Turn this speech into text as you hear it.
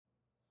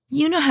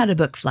You know how to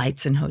book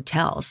flights and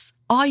hotels.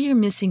 All you're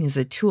missing is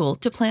a tool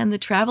to plan the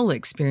travel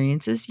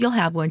experiences you'll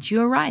have once you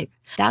arrive.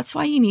 That's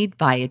why you need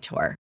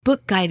Viator.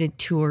 Book guided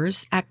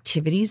tours,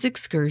 activities,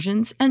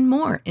 excursions, and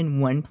more in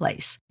one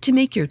place to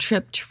make your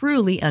trip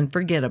truly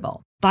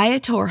unforgettable.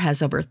 Viator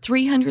has over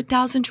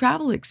 300,000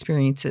 travel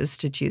experiences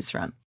to choose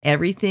from.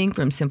 Everything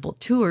from simple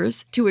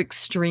tours to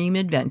extreme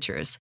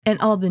adventures and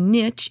all the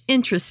niche,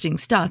 interesting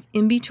stuff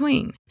in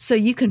between. So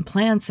you can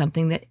plan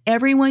something that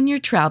everyone you're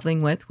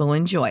traveling with will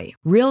enjoy.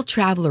 Real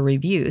traveler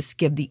reviews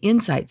give the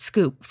inside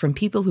scoop from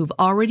people who've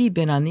already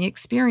been on the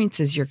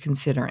experiences you're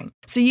considering.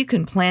 So you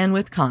can plan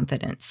with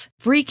confidence.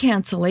 Free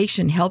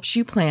cancellation helps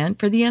you plan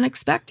for the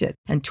unexpected.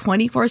 And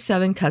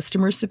 24/7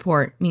 customer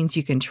support means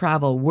you can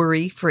travel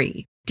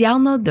worry-free.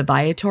 Download the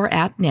Viator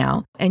app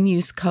now and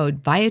use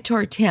code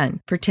Viator10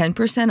 for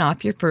 10%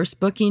 off your first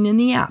booking in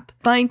the app.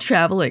 Find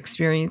travel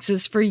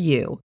experiences for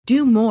you.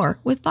 Do more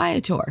with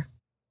Viator.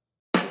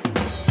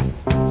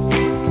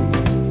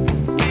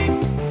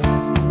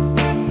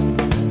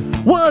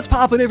 What's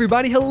poppin',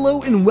 everybody?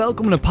 Hello and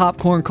welcome to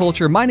Popcorn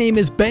Culture. My name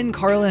is Ben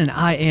Carlin and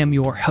I am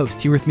your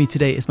host. Here with me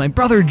today is my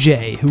brother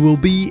Jay, who will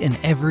be in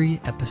every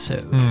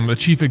episode. The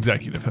chief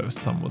executive host,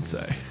 some would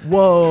say.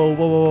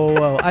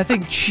 Whoa. I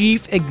think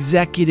chief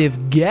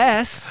executive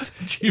guest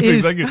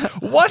Executive.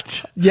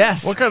 What?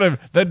 Yes. What kind of...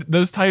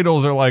 those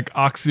titles are like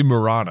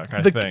oxymoronic,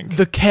 I think.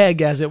 The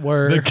keg, as it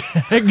were. The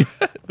keg.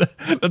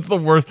 That's the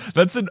worst.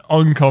 That's an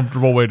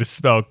uncomfortable way to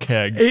spell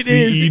keg. It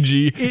is.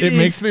 C-E-G. It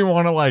makes me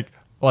want to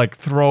like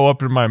throw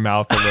up in my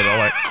mouth a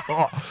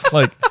little,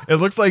 like it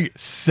looks like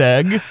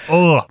seg.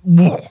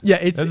 Ugh. Yeah,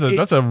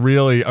 that's a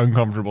really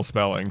uncomfortable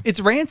spelling.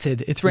 It's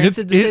rancid. It's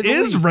rancid to say It the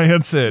is least.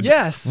 Rancid.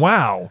 Yes.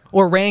 Wow.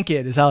 Or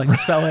rancid is how I like to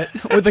spell it.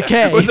 With a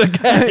K. With a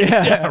K.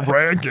 Yeah,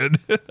 rancid.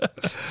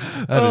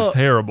 That is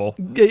terrible.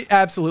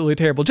 Absolutely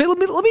terrible. Jay,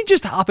 let me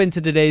just hop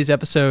into today's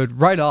episode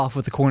right off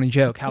with a corny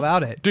joke. How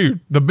about it? Dude,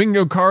 the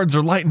bingo cards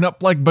are lighting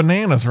up like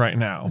bananas right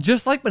now.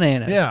 Just like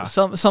bananas. Yeah.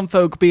 Some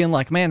folk being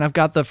like, man, I've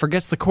got the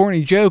forgets the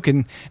corny joke,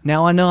 and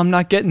now I know I'm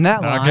not getting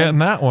that line. Not getting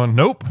that one.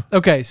 Nope.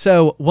 Okay,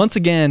 so once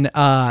again,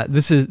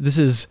 this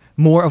is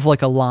more of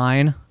like a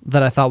line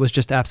that I thought was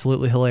just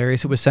absolutely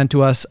hilarious. It was sent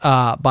to us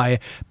by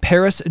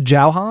Paris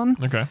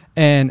Jauhan. Okay.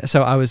 And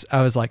so I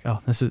was like, oh,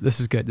 this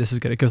is good. This is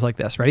good. It goes like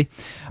this. Ready?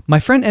 My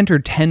friend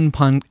entered 10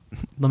 pun.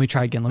 Let me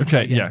try again.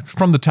 Yeah,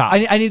 from the top.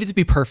 I need it to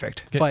be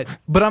perfect, Okay.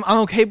 but I'm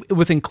okay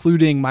with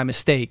including my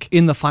mistake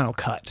in the final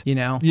cut, you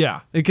know?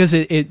 Yeah. Because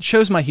it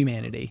shows my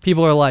humanity.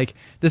 People are like,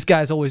 this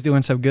guy's always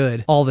doing so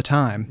good all the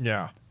time.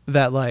 Yeah.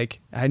 That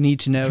like, I need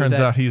to know Turns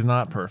that out he's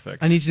not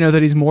perfect. I need to know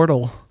that he's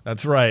mortal.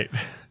 That's right.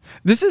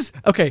 This is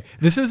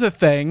a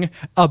thing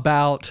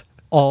about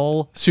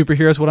all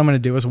superheroes. What I'm going to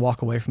do is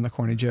walk away from the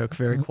corny joke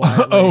very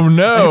quietly. Oh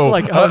no. It's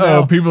like, oh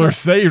no. People are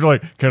saved.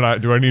 Like, do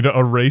I need to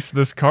erase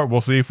this card?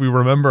 We'll see if we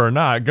remember or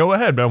not. Go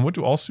ahead, man. What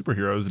do all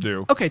superheroes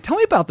do? Okay, tell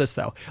me about this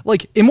though.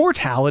 Like,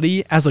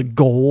 immortality as a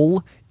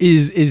goal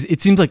is it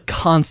seems like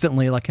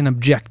constantly like an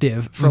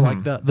objective for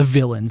like the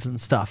villains and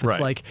stuff. It's Right.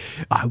 like,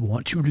 I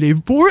want to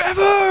live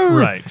forever.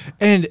 Right.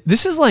 And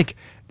this is like,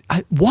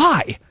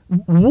 why?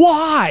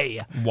 Why?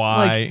 Why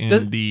Like,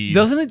 indeed?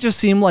 Doesn't it just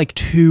seem like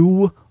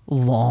too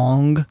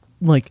long?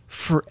 Like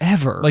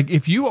forever. Like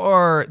if you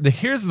are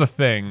here's the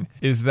thing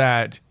is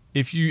that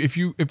if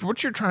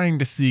what you're trying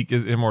to seek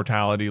is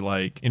immortality,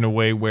 like in a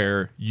way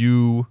where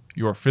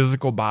your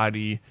physical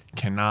body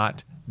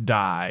cannot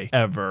die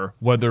ever,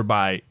 whether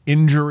by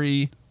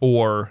injury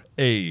or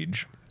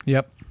age.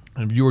 Yep.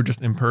 And if you are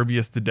just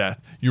impervious to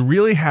death, you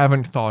really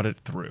haven't thought it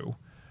through,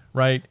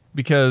 right?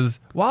 Because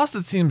whilst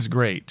it seems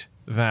great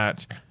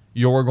that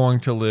you're going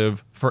to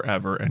live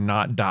forever and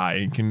not die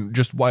and can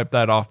just wipe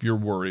that off your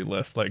worry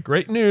list, like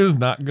great news,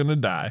 not gonna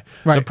die.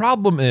 Right. The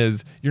problem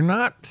is you're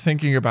not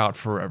thinking about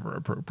forever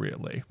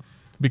appropriately.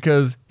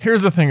 Because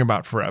here's the thing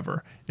about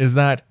forever is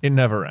that it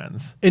never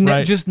ends.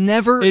 Right? Just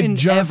never It and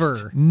just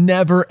ever.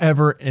 never,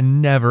 ever,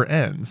 and never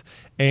ends.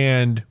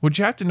 And what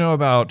you have to know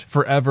about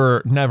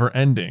forever never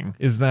ending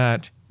is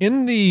that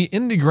in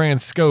the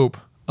grand scope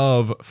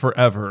of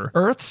forever,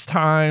 Earth's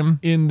time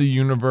in the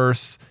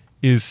universe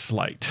is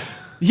slight.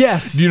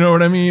 Yes. Do you know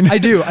what I mean? I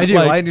do. Like,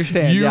 I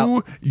understand.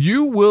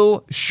 You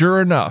will,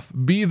 sure enough,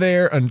 be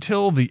there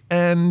until the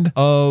end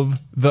of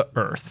the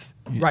Earth.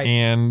 Right.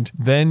 And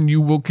then you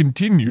will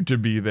continue to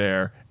be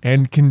there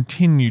and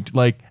continue to,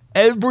 like,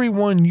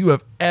 everyone you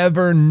have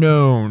ever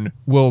known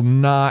will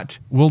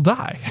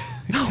die.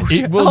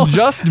 It will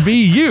just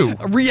be you.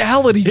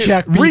 Reality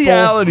check, people.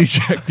 Reality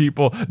check,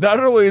 people. Not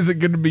only is it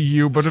going to be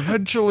you, but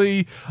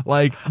eventually,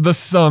 like, the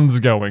sun's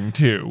going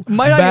to.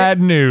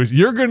 Bad news.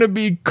 You're going to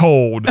be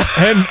cold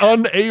and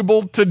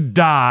unable to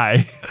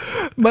die.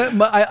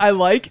 I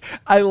like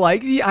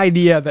the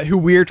idea that who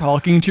we're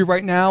talking to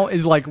right now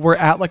is like we're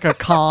at like a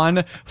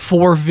con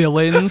for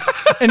villains,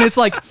 and it's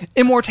like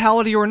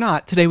immortality or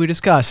not. Today we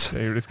discuss.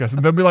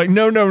 And they'll be like,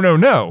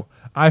 no.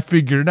 I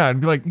figured it out. And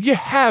be like, you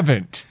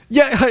haven't.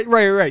 Yeah,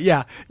 right.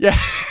 Yeah. You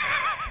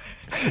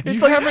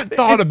haven't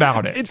thought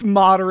about it. It's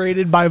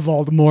moderated by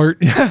Voldemort.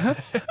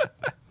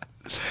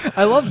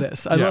 I love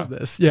this. I Yeah. love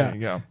this. Yeah. There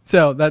you go.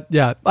 So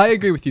I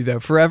agree with you though.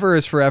 Forever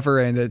is forever,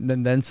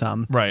 and then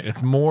some. Right.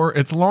 It's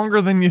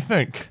longer than you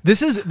think.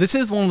 This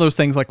is one of those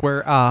things like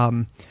where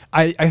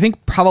I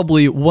think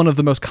probably one of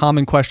the most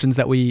common questions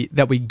that we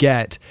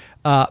get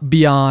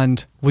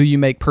beyond will you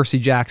make Percy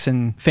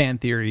Jackson fan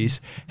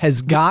theories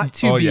has got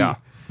to be yeah.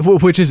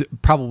 which is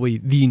probably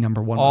the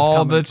number one most All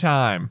common. the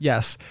time.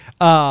 Yes.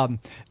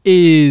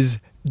 Is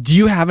do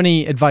you have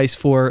any advice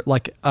for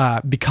like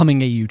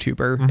becoming a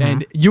YouTuber?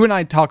 And you and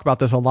I talk about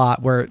this a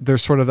lot where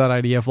there's sort of that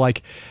idea of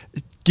like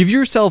give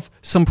yourself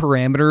some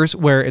parameters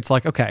where it's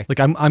like, okay, like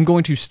I'm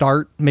going to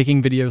start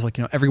making videos like,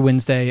 every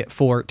Wednesday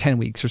for 10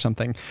 weeks or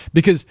something,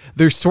 because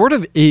there sort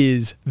of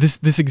is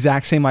this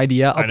exact same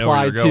idea I know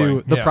where applied you're to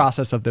going. the Yeah.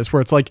 process of this,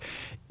 where it's like,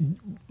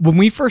 when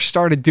we first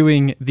started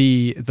doing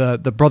the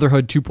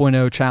Brotherhood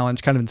 2.0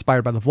 challenge, kind of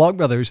inspired by the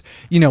Vlogbrothers,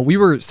 we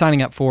were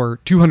signing up for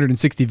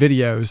 260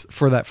 videos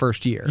for that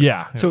first year.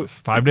 Yeah. So It was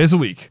 5 days a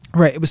week.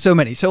 right, it was so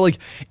many. So like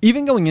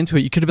even going into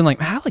it, you could have been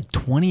like, I have like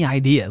 20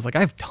 ideas. Like I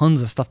have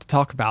tons of stuff to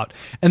talk about.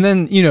 And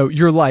then,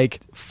 you're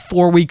like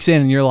 4 weeks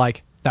in and you're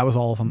like, that was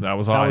all of them. That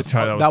was all. That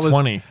was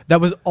 20. That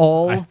was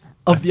all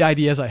of the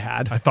ideas I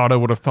had. I thought I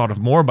would have thought of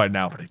more by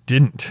now, but I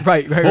didn't.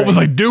 Right. What was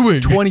I doing?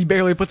 20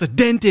 barely puts a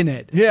dent in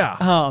it. Yeah.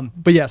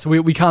 But yeah, so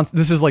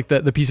this is like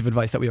the piece of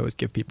advice that we always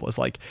give people is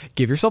like,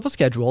 give yourself a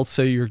schedule.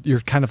 So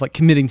you're kind of like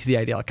committing to the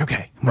idea, like,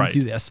 okay, I'm Right.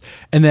 gonna do this.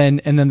 And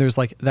then there's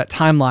like that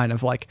timeline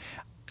of like,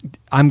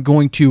 I'm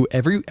going to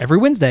every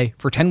Wednesday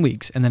for 10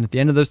 weeks. And then at the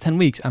end of those 10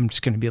 weeks, I'm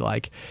just going to be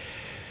like,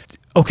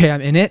 okay,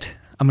 I'm in it.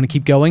 I'm going to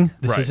keep going.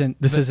 This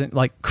Right. isn't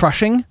like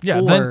crushing. Yeah.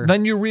 or-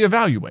 Then you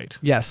reevaluate.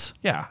 yes.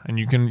 Yeah, and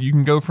you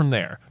can go from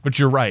there. But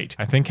you're right.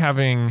 I think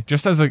having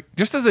just as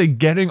a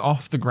getting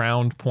off the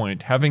ground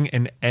point, having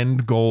an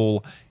end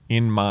goal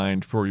in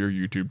mind for your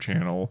YouTube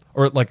channel,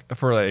 or like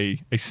for a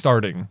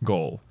starting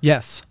goal,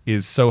 Yes.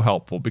 is so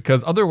helpful,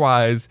 because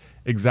otherwise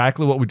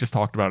exactly what we just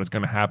talked about is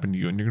going to happen to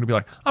you, and you're going to be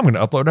like, I'm going to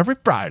upload every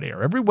Friday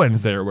or every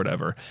Wednesday or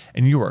whatever,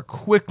 and you are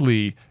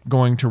quickly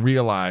going to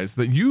realize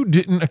that you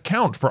didn't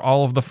account for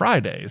all of the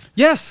Fridays.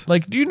 Yes.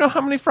 Like, do you know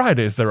how many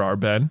Fridays there are,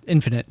 Ben?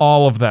 Infinite.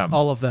 All of them.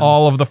 All of them.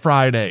 All of the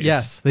Fridays.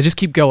 Yes. They just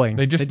keep going.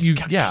 They just keep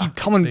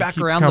coming they back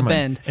keep around the coming.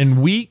 bend.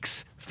 And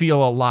weeks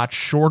feel a lot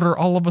shorter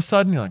all of a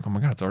sudden. You're like, oh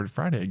my God, it's already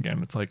Friday again.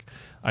 It's like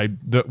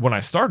when I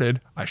started,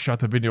 I shot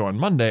the video on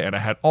Monday and I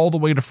had all the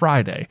way to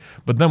Friday.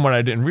 But then what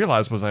I didn't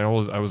realize was I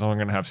was only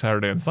going to have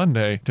Saturday and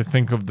Sunday to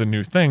think of the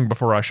new thing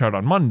before I shot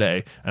on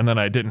Monday. And then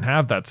I didn't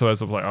have that. So I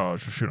was like, oh, I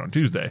should shoot on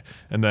Tuesday.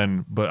 And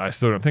then, but I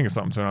still don't think of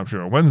something. So I'm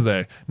shooting on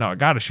Wednesday. Now I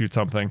got to shoot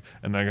something.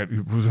 And then I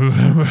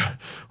got,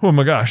 oh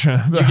my gosh,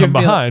 I'm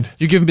behind.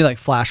 You're giving me like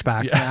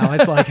flashbacks now.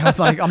 It's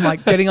like I'm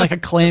like getting like a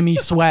clammy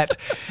sweat.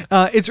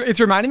 It's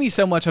reminding me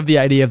so much of the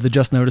idea of the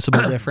just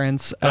noticeable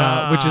difference,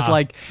 which is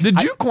like,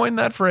 Did you coin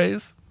that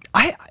phrase?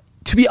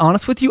 to be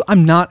honest with you,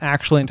 I'm not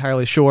actually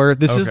entirely sure.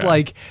 This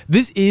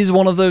is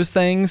one of those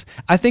things.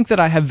 I think that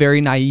I have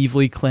very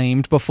naively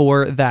claimed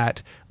before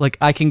that like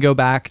I can go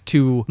back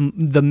to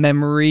the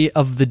memory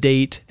of the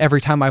date every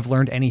time I've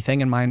learned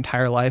anything in my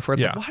entire life, where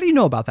it's like, well, how do you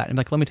know about that? And I'm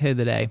like, let me tell you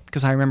the day,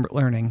 because I remember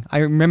learning. I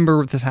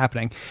remember this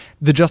happening.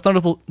 The just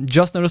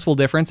noticeable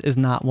difference is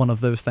not one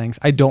of those things.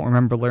 I don't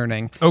remember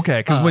learning. Okay,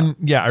 because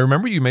I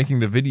remember you making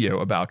the video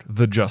about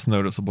the just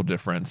noticeable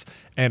difference,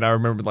 and I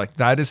remember like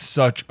that is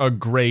such a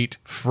great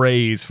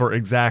phrase for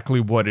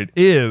exactly what it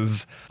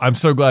is. I'm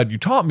so glad you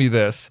taught me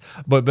this.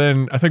 But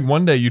then I think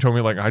one day you told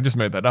me like I just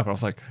made that up. I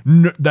was like,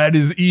 no, that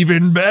is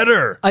even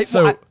better. I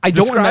don't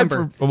describe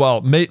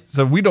remember.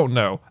 So we don't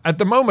know at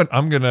the moment.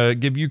 I'm gonna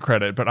give you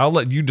credit, but I'll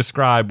let you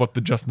describe what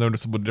the just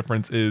noticeable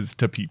difference is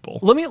to people.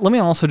 Let me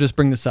also just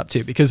bring this up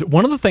too, because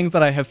one of the things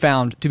that I have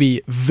found to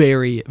be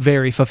very,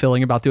 very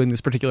fulfilling about doing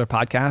this particular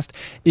podcast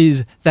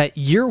is that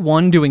year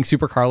one doing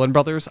Super Carlin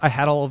Brothers, I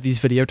had all of these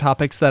video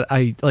topics that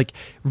I like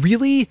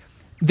really.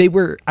 They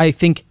were, I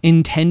think,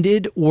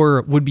 intended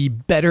or would be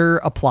better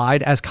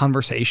applied as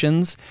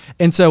conversations.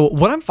 And so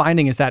what I'm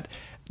finding is that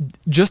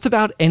just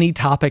about any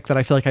topic that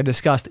I feel like I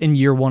discussed in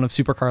year one of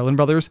Super Carlin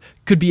Brothers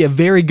could be a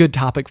very good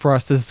topic for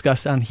us to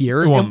discuss on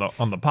here. On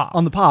the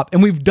pop.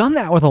 And we've done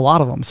that with a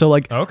lot of them. So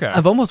like, okay.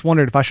 I've almost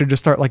wondered if I should just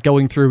start like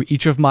going through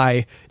each of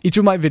my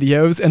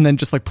videos and then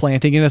just like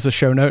planting it as a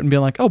show note and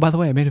being like, oh, by the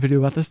way, I made a video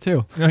about this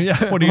too. Oh,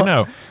 yeah. What do you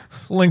know?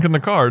 Link in the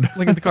card.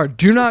 Link in the card.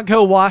 Do not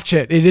go watch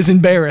it. It is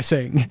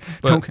embarrassing.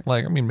 But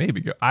maybe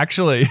go.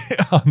 Actually,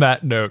 on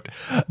that note,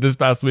 this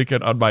past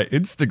weekend on my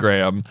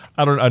Instagram,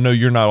 I know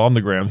you're not on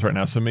the grams right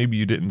now, so maybe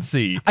you didn't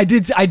see. I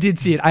did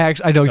see it. I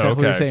know exactly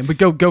what you're saying, but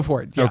go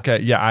for it. Yeah.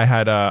 Okay, yeah, I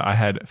had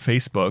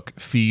Facebook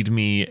feed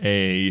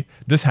me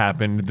this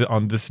happened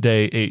on this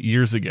day 8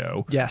 years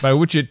ago. Yes. By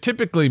which it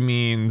typically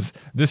means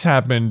this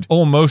happened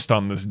almost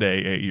on this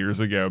day 8 years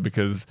ago,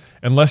 because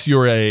unless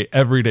you're a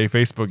everyday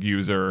Facebook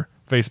user,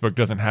 Facebook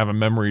doesn't have a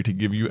memory to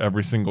give you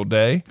every single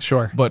day.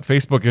 Sure. But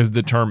Facebook is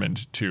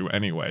determined to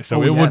anyway.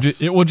 So Oh,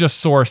 it will just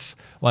source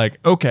like,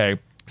 okay,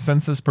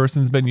 since this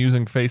person's been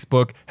using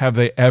Facebook, have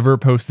they ever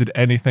posted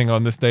anything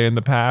on this day in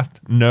the past?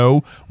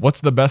 No.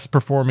 What's the best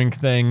performing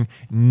thing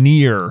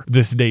near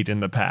this date in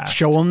the past?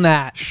 Show them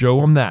that.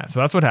 Show them that. So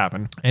that's what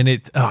happened. And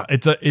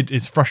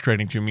it's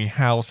frustrating to me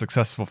how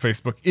successful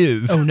Facebook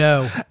is. Oh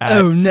no.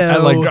 At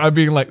like I'm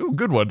being like, oh,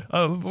 good one.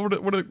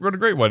 What a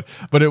great one.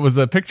 But it was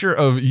a picture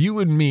of you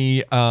and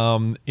me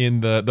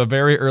in the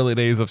very early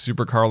days of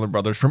Super Carlin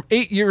Brothers from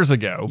 8 years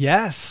ago.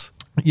 Yes.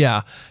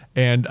 Yeah.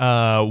 And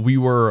we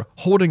were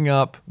holding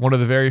up one of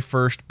the very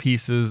first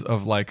pieces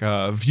of like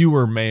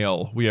viewer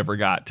mail we ever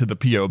got to the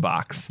P.O.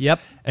 box. Yep.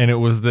 And it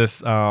was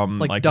this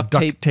like duct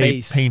tape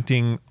face.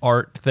 painting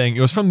art thing.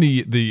 It was from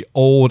the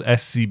old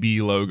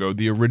SCB logo,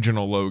 the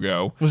original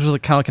logo. Which was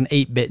like kind of like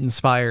an 8-bit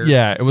inspired.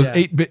 Yeah, it was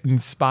 8-bit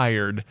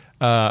inspired.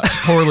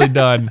 Poorly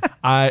done.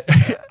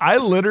 I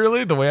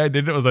literally, the way I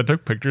did it was I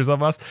took pictures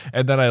of us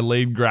and then I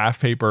laid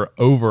graph paper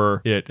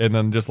over it and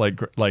then just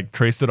like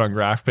traced it on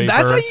graph paper.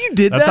 That's how you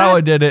did that? That's how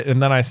I did it. And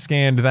then I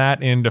scanned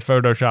that into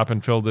Photoshop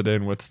and filled it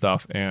in with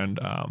stuff. And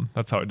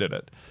that's how I did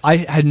it. I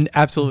had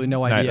absolutely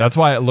no idea. That's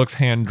why it looks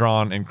hand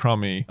drawn and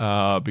crummy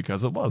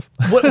because it was.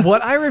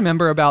 What I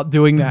remember about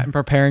doing that and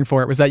preparing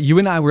for it was that you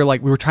and I were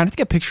like, we were trying to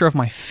take a picture of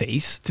my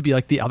face to be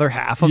like the other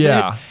half of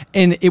it.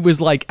 And it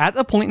was like at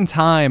the point in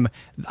time,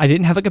 I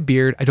didn't have like a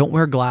beard. I don't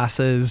wear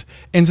glasses.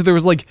 And so there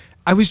was like,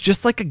 I was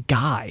just like a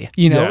guy,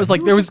 you know, Yeah, it was like,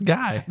 you there were was just a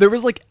guy. there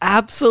was like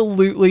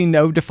absolutely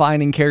no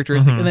defining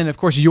characteristic. And then of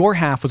course your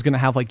half was going to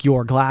have like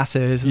your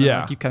glasses and then,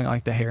 like you kind of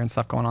like the hair and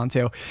stuff going on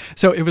too.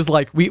 So it was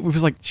like, we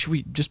was like, should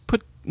we just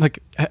put like,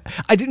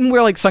 I didn't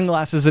wear like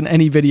sunglasses in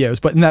any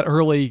videos, but in that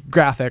early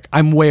graphic,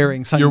 I'm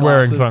wearing sunglasses. You're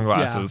wearing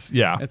sunglasses.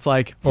 Yeah. It's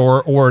like,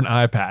 or an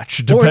eye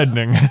patch,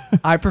 depending.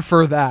 I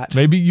prefer that.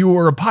 Maybe you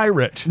were a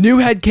pirate. New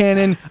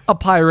headcanon, a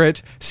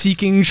pirate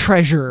seeking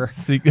treasure.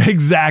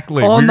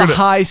 Exactly. On the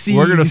high seas.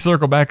 We're going to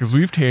circle back because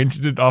we've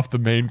tangented off the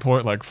main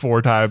point like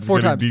 4 times,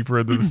 getting deeper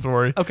into the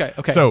story. Okay.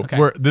 So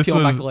Peel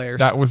back the layers.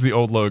 that was the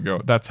old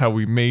logo. That's how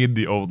we made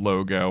the old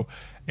logo.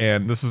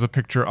 And this was a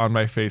picture on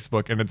my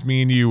Facebook, and it's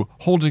me and you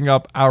holding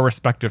up our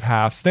respective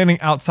halves,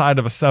 standing outside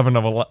of a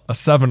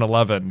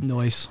 7-Eleven.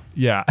 Noise.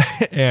 Yeah,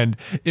 and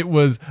it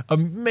was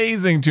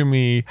amazing to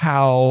me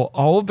how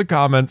all of the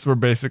comments were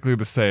basically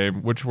the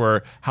same, which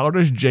were, how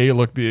does Jay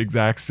look the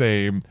exact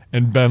same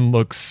and Ben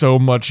looks so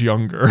much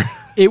younger?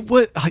 It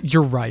was,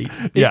 you're right.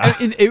 Yeah.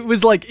 It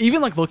was like,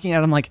 even like looking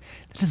at him, like,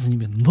 that doesn't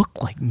even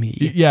look like me.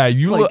 Yeah,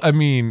 Like- I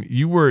mean,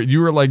 you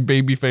were like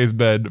babyface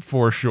Ben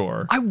for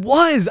sure. I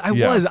was.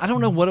 Yeah. I don't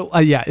know what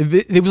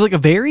it was like a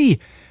very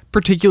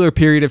particular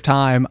period of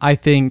time, I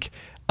think,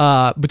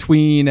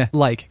 between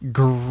like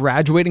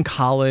graduating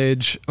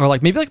college or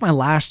like maybe like my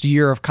last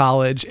year of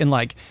college and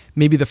like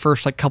maybe the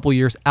first like couple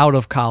years out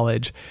of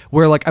college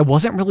where like I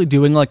wasn't really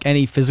doing like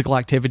any physical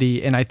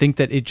activity. And I think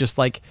that it just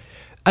like,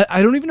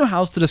 I don't even know how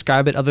else to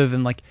describe it other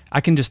than like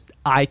I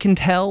can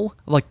tell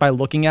like by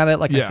looking at it,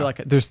 like I feel like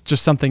there's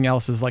just something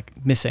else is like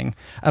missing.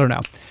 I don't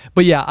know.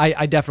 But yeah,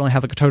 I definitely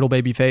have like a total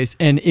baby face,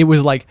 and it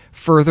was like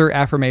further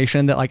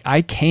affirmation that like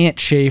I can't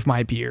shave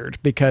my beard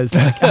because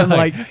like I'm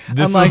like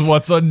this I'm is like,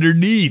 what's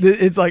underneath.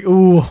 it's like,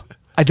 ooh,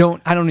 I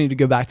don't need to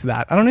go back to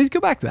that. I don't need to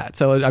go back to that.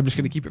 So I'm just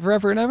going to keep it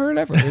forever and ever and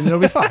ever, and it'll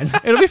be fine.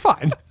 It'll be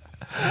fine.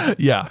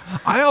 Yeah.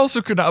 I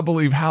also could not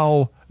believe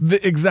how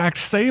the exact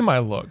same I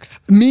looked.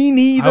 Me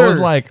neither. I was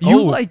like,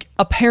 you like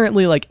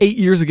apparently like 8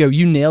 years ago,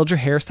 you nailed your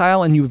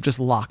hairstyle and you have just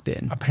locked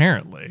in.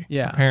 Apparently.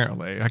 Yeah.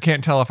 Apparently. I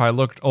can't tell if I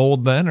looked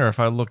old then or if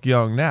I look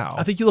young now.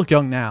 I think you look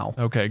young now.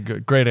 Okay,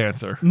 good. Great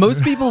answer.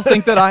 Most people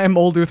think that I am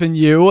older than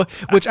you,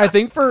 which I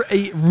think for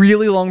a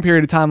really long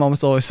period of time,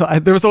 almost always,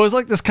 there was always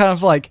like this kind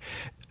of like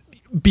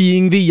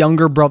being the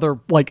younger brother,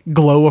 like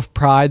glow of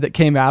pride that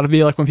came out of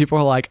me. Like when people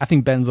were like, I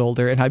think Ben's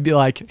older. And I'd be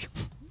like,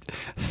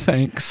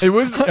 thanks. It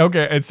was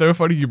okay. It's so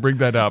funny you bring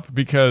that up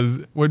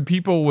because when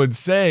people would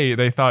say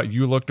they thought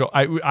you looked,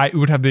 I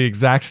would have the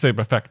exact same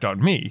effect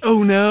on me.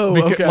 Oh no.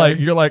 Because, okay. like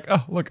you're like,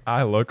 oh look,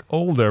 I look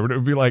older, but it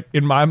would be like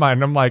in my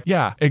mind, I'm like,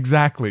 yeah,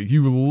 exactly.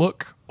 You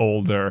look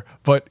older,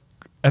 but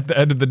at the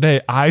end of the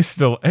day, I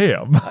still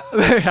am.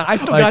 I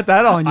still got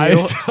that on you.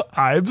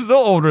 I'm still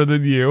older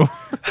than you.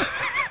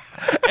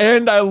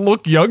 And I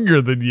look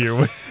younger than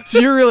you. So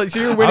you're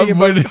winning I'm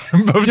winning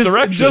in both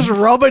directions. Just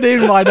rub it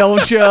in, why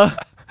don't you?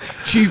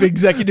 Chief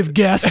executive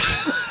guest.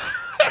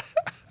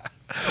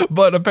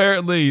 But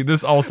apparently,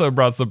 this also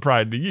brought some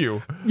pride to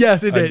you.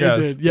 Yes, it I did. guess,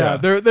 It did. Yeah.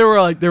 yeah. There were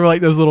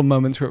like those little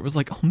moments where it was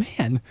like, oh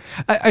man.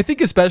 I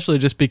think especially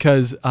just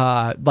because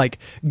like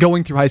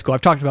going through high school,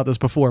 I've talked about this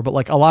before, but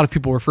like a lot of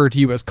people refer to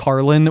you as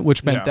Carlin,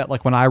 which meant that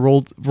like when I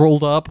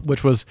rolled up,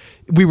 which was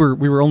we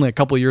were only a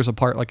couple years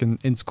apart, like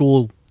in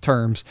school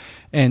terms,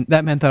 and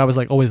that meant that I was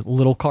like always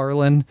little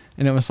Carlin,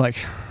 and it was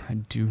like, I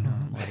do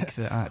not like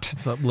that.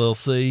 What's up, Lil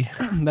C?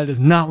 That is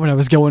not what I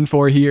was going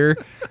for here.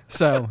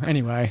 So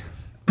anyway,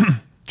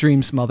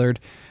 dream smothered.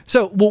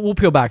 So we'll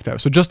peel back though.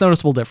 So just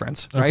noticeable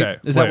difference, right? Okay,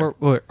 Is that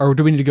where, or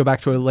do we need to go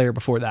back to a layer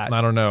before that?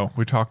 I don't know.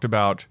 We talked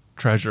about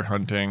treasure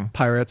hunting,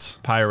 Pirates.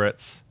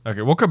 pirates.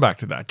 Okay, we'll come back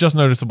to that. Just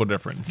noticeable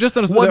difference. Just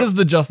noticeable What is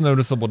the just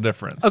noticeable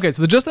difference? Okay,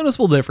 so the just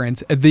noticeable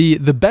difference, the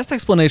best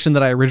explanation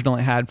that I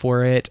originally had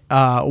for it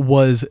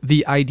was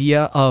the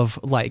idea of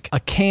like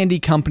a candy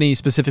company,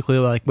 specifically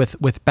like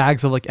with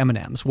bags of like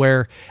M&Ms,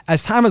 where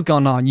as time has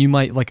gone on, you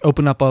might like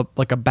open up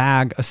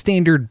a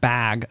standard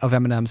bag of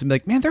M&Ms and be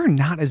like, man, there are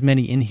not as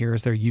many in here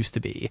as there used to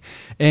be.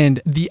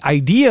 And the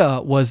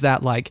idea was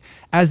that like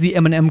as the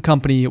M&M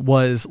company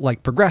was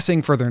like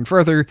progressing further and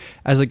further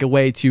as like a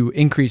way to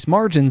increase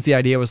margins, the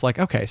idea was like,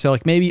 okay, so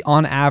like maybe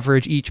on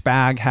average each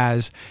bag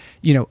has,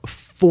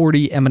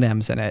 40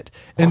 M&Ms in it.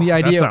 And the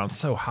idea that sounds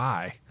so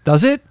high.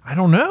 Does it? I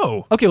don't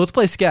know. Okay, let's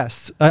place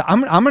guess.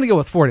 I'm going to go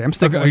with 40. I'm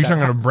sticking Okay, are with you that.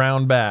 talking about a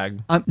brown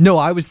bag? No,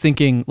 I was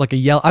thinking like a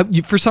yellow.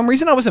 For some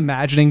reason, I was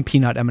imagining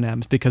peanut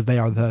M&Ms because they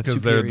are the Because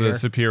superior. they're the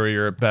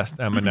superior, best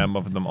M&M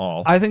of them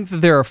all. I think that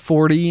there are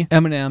 40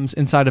 M&Ms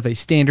inside of a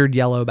standard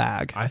yellow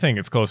bag. I think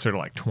it's closer to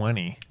like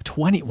 20.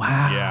 20.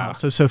 Wow. Yeah.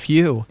 So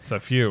few. It's a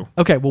few.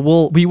 Okay,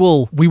 well we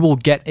will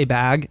get a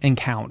bag and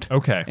count.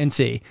 Okay. And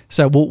see.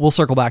 So we'll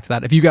circle back to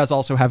that. If you guys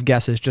also have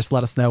guesses, just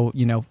let us know,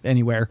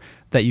 anywhere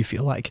that you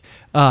feel like,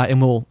 and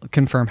we'll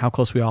confirm how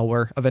close we all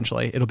were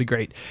eventually. It'll be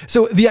great.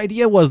 So the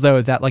idea was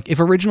though that like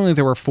if originally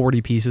there were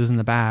 40 pieces in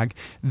the bag,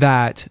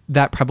 that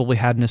probably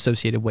had an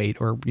associated weight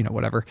or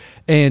whatever,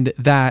 and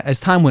that as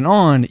time went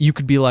on, you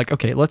could be like,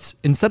 okay, let's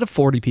instead of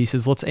 40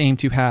 pieces, let's aim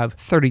to have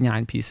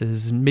 39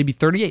 pieces, maybe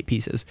 38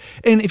 pieces.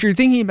 And if you're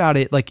thinking about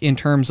it like in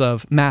terms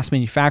of mass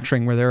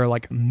manufacturing, where there are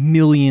like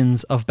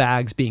millions of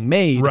bags being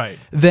made, Right.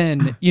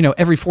 then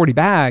every 40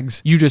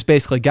 bags, you just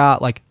basically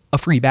got like a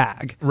free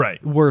bag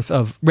Right. worth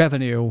of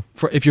revenue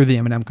for if you're the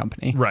M&M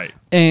company. Right.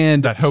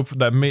 And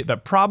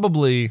That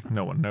probably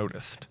no one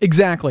noticed.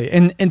 exactly.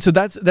 And so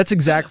that's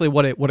exactly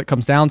what it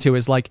comes down to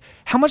is like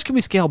how much can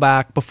we scale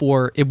back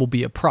before it will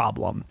be a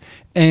problem?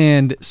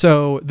 And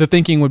so the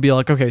thinking would be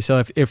like, okay,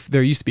 so if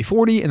there used to be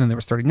 40 and then there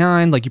was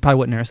 39, like you probably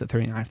wouldn't notice at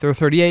 39. If there were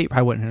 38, you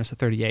probably wouldn't notice at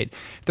 38.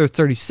 If there was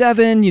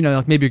 37,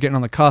 like maybe you're getting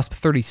on the cusp,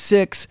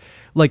 36,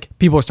 like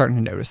people are starting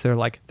to notice. They're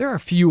like, there are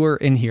fewer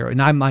in here.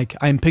 And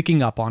I'm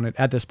picking up on it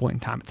at this point in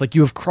time. It's like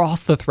you have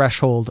crossed the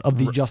threshold of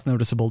the just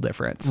noticeable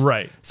difference.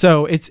 Right.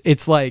 So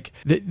it's like,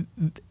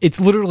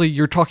 it's literally,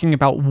 you're talking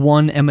about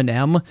one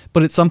M&M,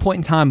 but at some point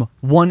in time,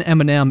 one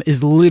M&M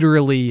is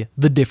literally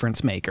the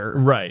difference maker.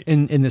 Right.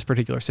 In this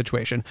particular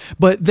situation.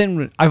 But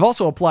then I've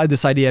also applied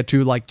this idea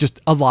to like just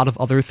a lot of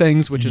other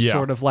things, which is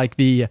sort of like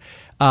the,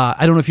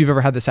 I don't know if you've ever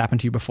had this happen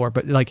to you before,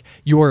 but like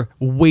you're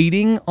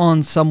waiting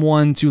on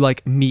someone to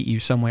like meet you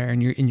somewhere,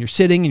 and you're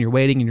sitting and you're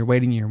waiting and you're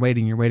waiting and you're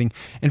waiting and you're waiting,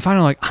 and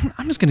finally like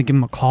I'm just gonna give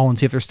them a call and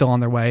see if they're still on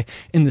their way.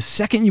 And the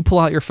second you pull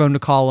out your phone to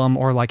call them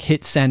or like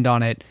hit send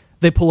on it,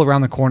 they pull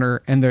around the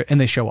corner and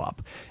they show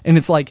up, and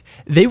it's like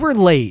they were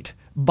late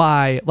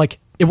by like.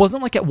 It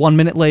wasn't like at 1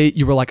 minute late,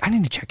 you were like, I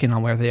need to check in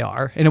on where they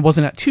are. And it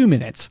wasn't at 2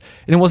 minutes.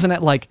 And it wasn't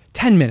at like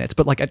 10 minutes,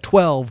 but like at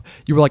 12,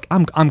 you were like,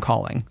 I'm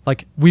calling.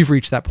 Like we've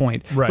reached that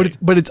point. Right.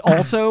 But it's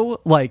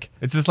also like.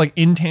 It's this like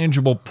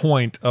intangible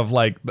point of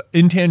like the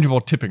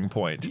intangible tipping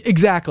point.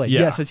 Exactly.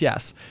 Yeah. Yes, it's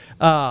yes.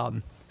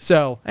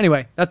 So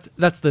anyway,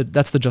 that's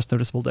the just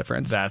noticeable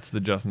difference. That's the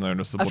just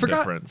noticeable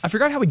difference. I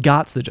forgot how we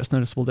got to the just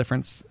noticeable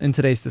difference in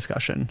today's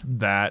discussion.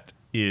 That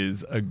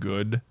is a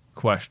good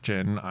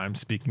question. I'm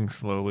speaking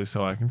slowly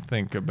so I can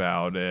think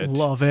about it.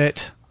 Love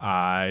it.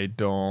 I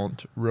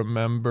don't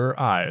remember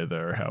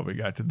either how we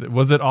got to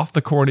was it off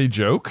the corny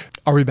joke?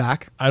 Are we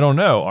back? I don't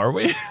know. Are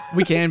we?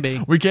 We can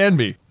be. We can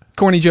be.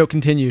 Corny joke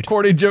continued.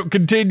 Corny joke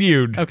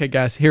continued. Okay,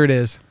 guys, here it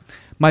is.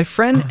 My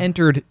friend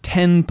entered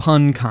 10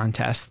 pun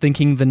contests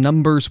thinking the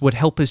numbers would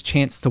help his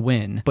chance to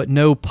win, but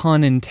no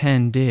pun in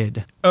 10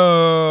 did.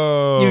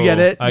 Oh. You get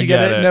it? I You get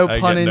get it? it. No I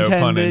pun get no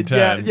pun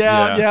intended. intended.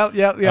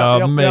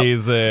 Yeah.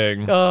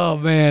 Amazing. Oh,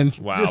 man.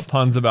 Wow. Just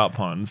Puns about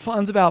puns.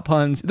 puns about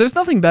puns. There's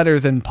nothing better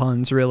than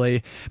puns,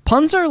 really.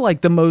 Puns are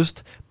like the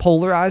most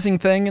polarizing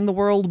thing in the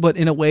world, but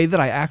in a way that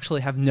I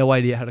actually have no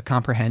idea how to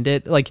comprehend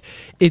it. Like,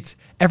 it's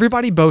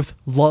everybody both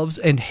loves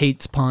and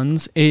hates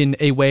puns in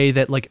a way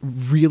that like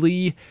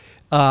really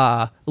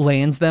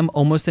lands them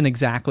almost in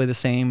exactly the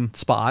same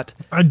spot.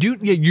 I do.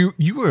 Yeah,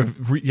 you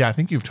have. I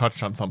think you've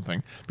touched on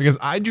something because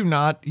I do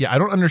not. Yeah, I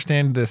don't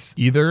understand this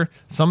either.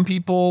 Some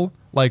people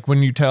like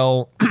when you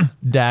tell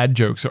dad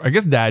jokes, or I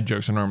guess dad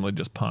jokes are normally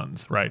just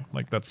puns, right?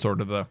 Like that's sort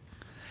of the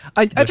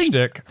I think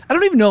shtick. I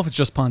don't even know if it's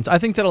just puns. I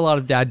think that a lot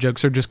of dad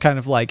jokes are just kind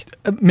of like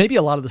maybe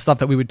a lot of the stuff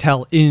that we would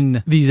tell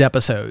in these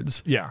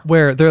episodes. Yeah.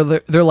 Where they're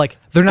like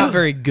they're not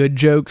very good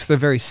jokes. They're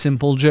very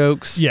simple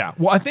jokes. Yeah.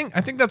 Well, I think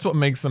that's what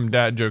makes them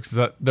dad jokes is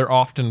that they're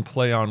often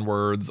play on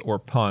words or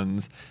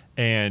puns,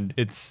 and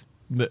it's.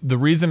 The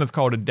reason it's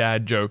called a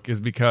dad joke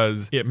is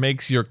because it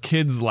makes your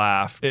kids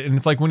laugh. And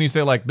it's like when you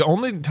say like the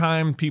only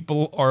time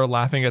people are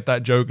laughing at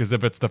that joke is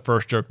if it's the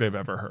first joke they've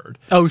ever heard.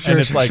 Oh, sure,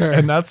 and it's sure.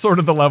 And that's sort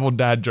of the level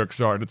dad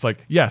jokes are. And it's like,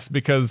 yes,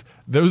 because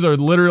those are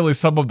literally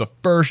some of the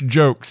first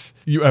jokes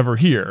you ever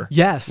hear.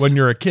 Yes. When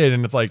you're a kid.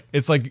 And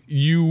it's like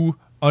you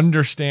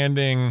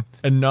understanding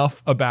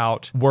enough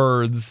about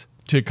words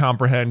to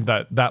comprehend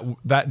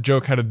that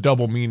joke had a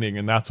double meaning,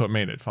 and that's what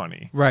made it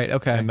funny. Right.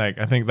 Okay. And like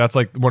I think that's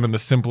like one of the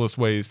simplest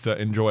ways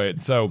to enjoy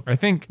it. So I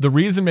think the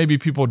reason maybe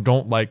people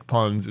don't like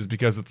puns is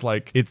because it's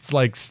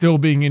like still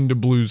being into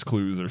Blue's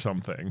Clues or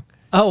something.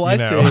 Oh, I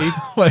see.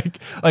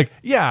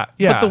 yeah.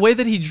 But the way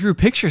that he drew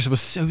pictures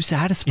was so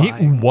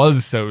satisfying. It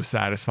was so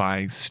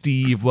satisfying.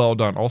 Steve, well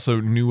done.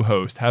 Also, new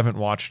host. Haven't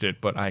watched it,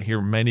 but I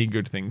hear many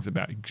good things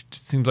about it. It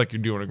seems like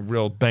you're doing a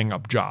real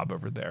bang-up job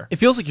over there. It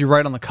feels like you're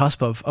right on the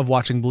cusp of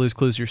watching Blue's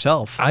Clues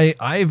yourself.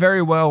 I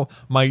very well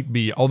might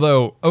be.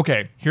 Although,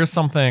 okay, here's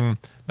something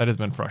that has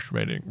been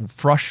frustrating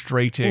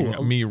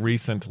me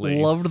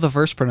recently. Loved the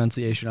first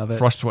pronunciation of it.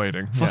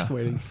 Frustrating.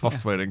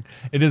 Yeah.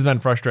 It has been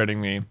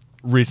frustrating me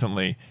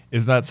recently.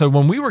 Is that so?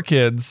 When we were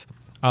kids,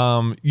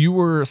 you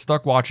were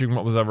stuck watching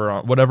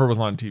whatever was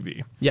on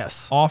TV.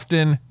 Yes.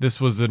 Often this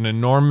was an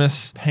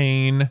enormous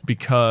pain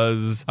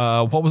because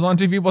what was on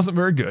TV wasn't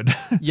very good.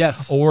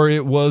 Yes. Or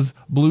it was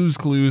Blue's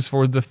Clues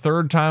for the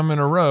third time in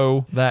a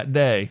row that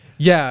day.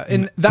 Yeah,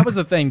 and that was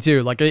the thing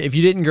too. Like, if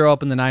you didn't grow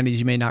up in the 90s,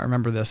 you may not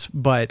remember this,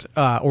 but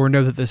or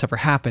know that this ever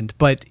happened.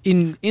 But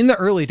in the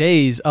early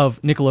days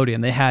of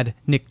Nickelodeon, they had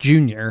Nick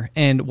Jr.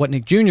 And what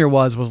Nick Jr.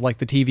 was like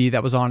the TV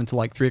that was on until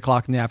like 3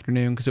 o'clock in the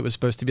afternoon, because it was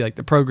supposed to be like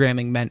the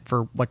programming meant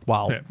for like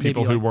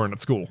people who weren't at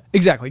school.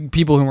 Exactly,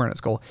 people who weren't at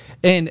school.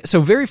 And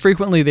so very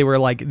frequently they were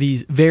like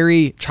these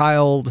very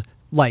child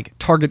like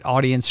target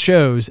audience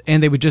shows,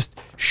 and they would just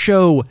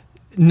show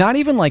not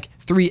even like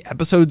 3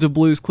 episodes of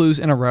Blue's Clues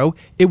in a row.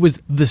 It was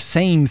the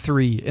same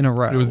 3 in a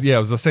row. It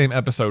was the same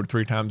episode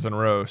 3 times in a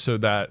row so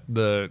that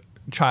the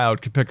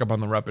child could pick up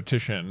on the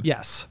repetition.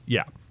 Yes.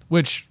 Yeah.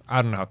 Which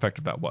I don't know how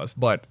effective that was.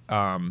 But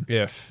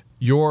if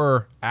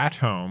you're at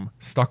home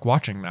stuck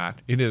watching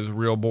that, it is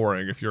real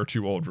boring if you're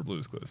too old for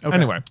Blue's Clues. Okay.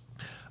 Anyway.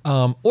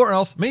 Or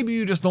else maybe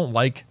you just don't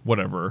like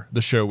whatever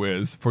the show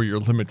is for your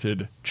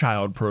limited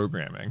child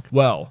programming.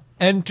 Well,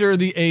 enter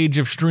the age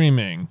of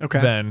streaming.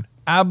 Okay. Then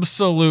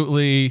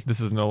absolutely,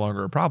 this is no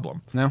longer a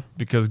problem. No.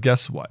 Because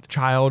guess what?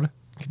 Child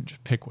can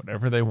just pick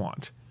whatever they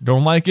want.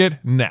 Don't like it?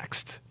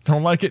 Next.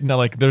 Don't like it? No,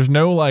 like there's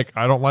no like,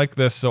 I don't like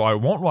this, so I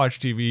won't watch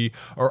TV,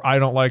 or I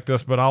don't like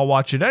this, but I'll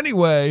watch it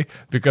anyway,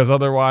 because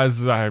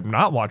otherwise I'm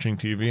not watching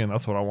TV, and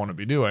that's what I want to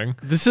be doing.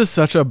 This is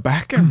such a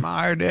back in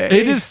my day.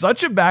 It is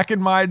such a back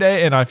in my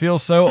day, and I feel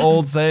so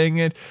old saying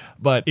it,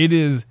 but it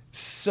is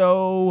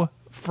so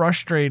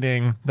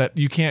frustrating that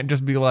you can't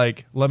just be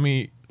like,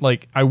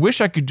 I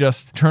wish I could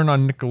just turn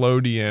on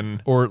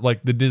Nickelodeon or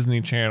like the Disney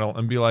Channel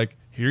and be like,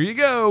 here you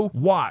go,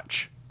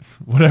 watch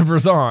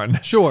whatever's on.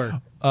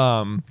 Sure.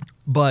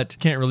 But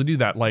can't really do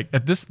that. Like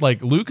at this,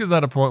 like Luke is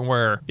at a point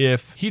where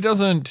if he's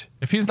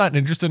not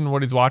interested in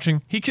what he's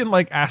watching, he can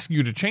like ask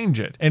you to change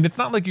it. And it's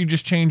not like you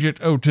just change it,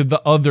 to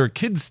the other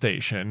kids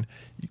station.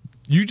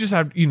 You just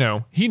have,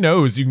 he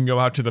knows you can go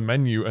out to the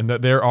menu and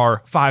that there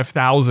are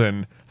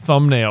 5,000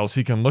 thumbnails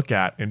he can look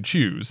at and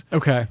choose.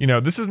 Okay.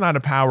 This is not a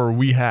power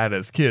we had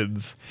as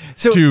kids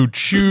to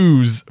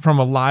choose from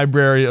a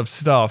library of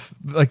stuff.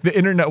 Like the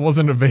internet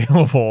wasn't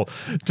available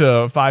to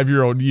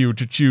 5-year-old you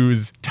to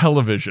choose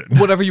television.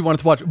 Whatever you wanted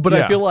to watch. But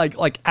Yeah. I feel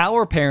like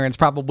our parents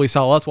probably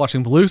saw us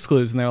watching Blue's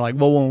Clues and they're like,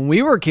 well, when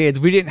we were kids,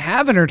 we didn't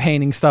have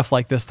entertaining stuff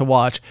like this to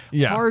watch.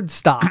 Yeah. Hard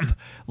stop.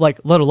 Like,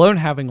 let alone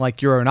having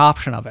like your own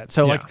option of it.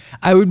 So Yeah. like,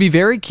 I would be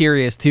very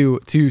curious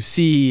to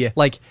see,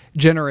 like,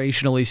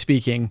 generationally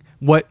speaking,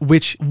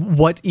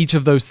 what each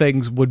of those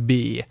things would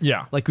be.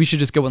 Yeah. Like, we should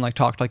just go and like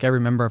talk to like every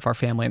member of our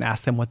family and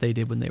ask them what they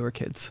did when they were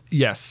kids.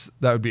 Yes,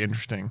 that would be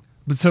interesting.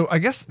 But so I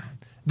guess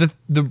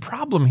the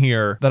problem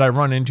here that I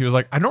run into is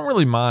like, I don't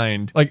really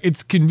mind. Like,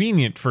 it's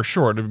convenient for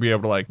sure to be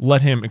able to like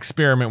let him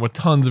experiment with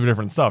tons of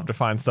different stuff to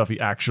find stuff he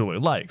actually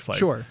likes. Like,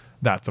 Sure.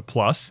 That's a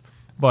plus.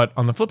 But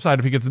on the flip side,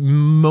 if he gets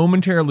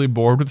momentarily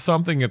bored with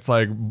something, it's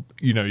like,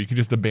 you can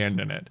just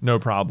abandon it. No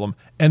problem.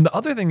 And the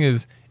other thing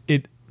is,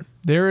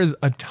 there is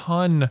a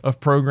ton of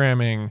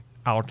programming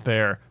out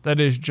there that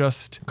is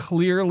just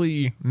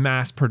clearly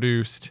mass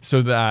produced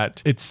so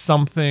that it's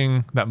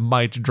something that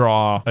might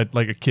draw a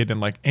kid in.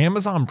 Like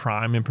Amazon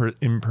Prime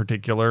in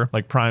particular,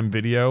 like Prime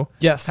Video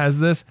Yes. has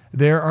this.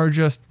 There are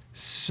just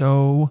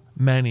so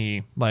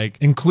many like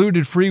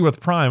included free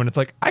with Prime, and it's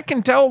like, I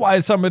can tell why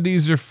some of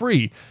these are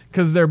free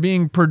because they're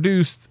being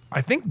produced,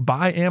 I think,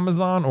 by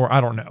Amazon, or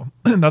I don't know.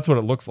 That's what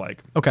it looks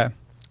like. Okay.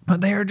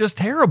 But they are just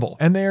terrible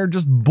and they are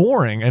just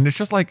boring. And it's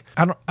just like,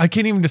 I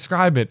can't even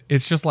describe it.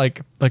 It's just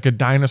like a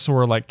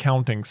dinosaur, like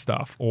counting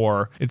stuff,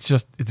 or it's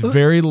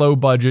very low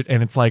budget.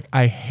 And it's like,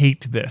 I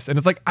hate this. And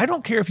it's like, I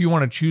don't care if you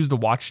want to choose to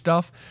watch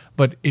stuff,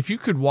 but if you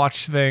could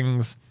watch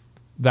things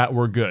that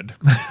were good.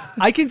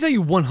 I can tell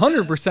you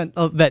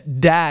 100% that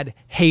Dad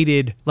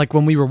hated, like,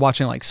 when we were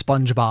watching like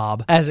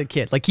SpongeBob as a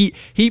kid. Like he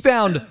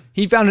found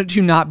it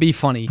to not be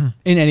funny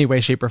in any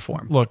way, shape, or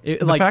form. Look, the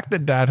fact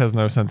that Dad has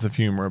no sense of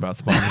humor about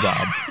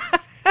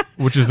SpongeBob,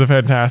 which is a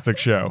fantastic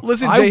show.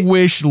 Listen, I Jay,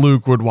 wish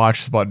Luke would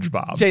watch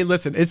SpongeBob. Jay,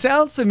 listen, it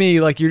sounds to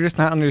me like you're just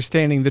not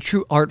understanding the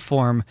true art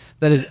form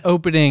that is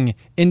opening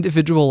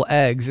individual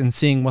eggs and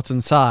seeing what's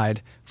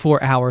inside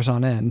for hours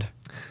on end.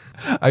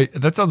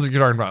 That sounds like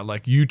you're talking about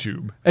like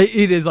YouTube.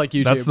 It is like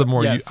YouTube. That's the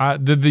more yes.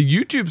 the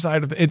YouTube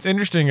side of it's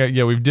interesting.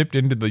 Yeah, we've dipped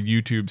into the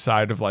YouTube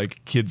side of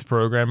like kids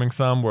programming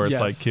some, where it's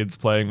Yes. like kids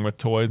playing with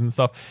toys and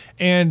stuff,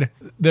 and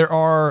there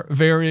are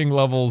varying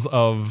levels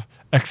of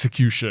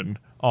execution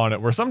on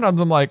it. Where sometimes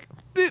I'm like,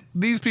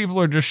 these people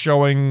are just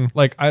showing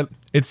like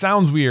It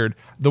sounds weird.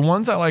 The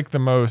ones I like the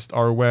most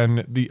are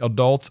when the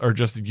adults are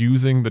just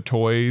using the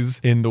toys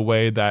in the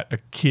way that a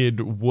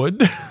kid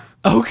would.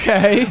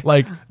 Okay.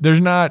 Like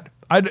there's not.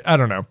 I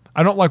don't know.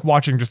 I don't like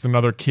watching just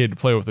another kid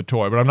play with a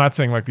toy, but I'm not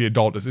saying like the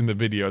adult is in the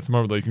video. It's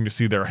more like you can just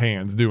see their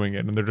hands doing it,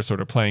 and they're just sort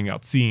of playing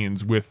out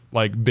scenes with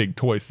like big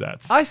toy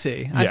sets. I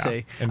see. I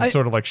see. And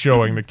sort of like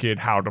showing the kid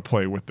how to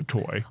play with the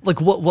toy.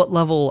 Like what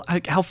level?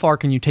 How far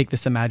can you take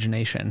this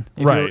imagination?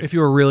 Right. If you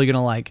were really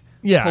gonna like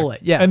pull it.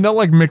 Yeah. And they'll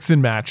like mix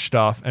and match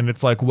stuff, and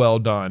it's like well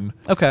done.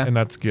 Okay. And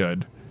that's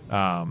good.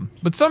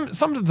 But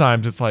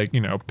sometimes it's like,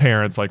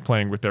 parents like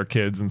playing with their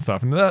kids and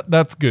stuff, and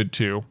that's good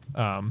too.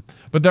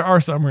 But there are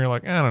some where you're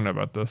like, I don't know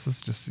about this. This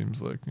just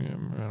seems like, I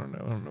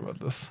don't know about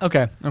this.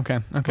 Okay.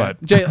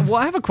 But- Jay, well,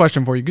 I have a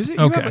question for you because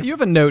Okay. you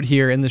have a note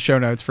here in the show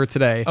notes for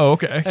today. Oh,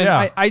 okay. And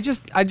Yeah. I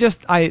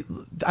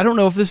don't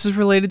know if this is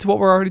related to what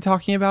we're already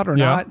talking about or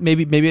Yeah. not.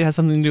 Maybe it has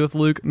something to do with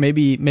Luke.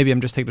 Maybe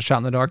I'm just taking a shot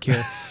in the dark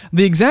here.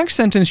 The exact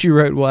sentence you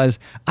wrote was,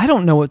 "I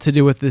don't know what to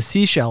do with this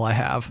seashell I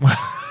have."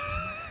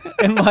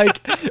 And like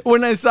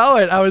when I saw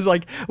it, I was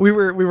like, we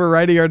were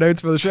writing our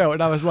notes for the show,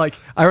 and I was like,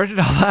 I read it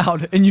out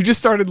loud, and you just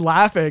started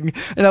laughing,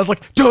 and I was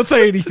like, don't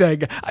say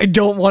anything. I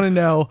don't want to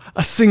know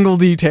a single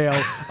detail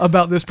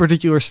about this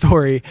particular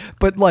story,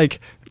 but like,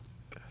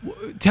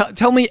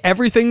 tell me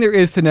everything there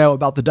is to know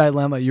about the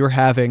dilemma you're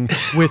having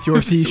with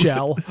your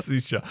seashell.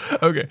 Seashell.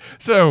 Okay.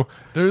 So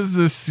there's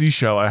this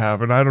seashell I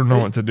have, and I don't know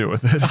what to do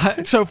with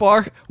it. So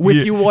far,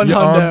 with you one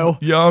hundo.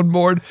 You on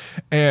board?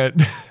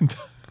 And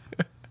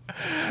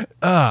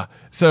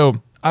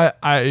so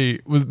I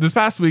was this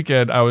past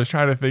weekend. I was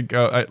trying to think.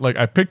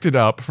 I picked it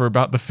up for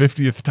about the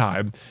 50th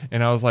time,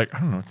 and I was like, I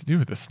don't know what to do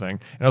with this thing.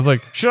 And I was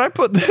like, should I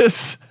put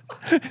this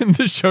in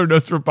the show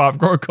notes for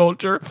Popcorn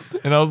Culture?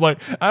 And I was like,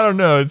 I don't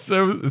know. It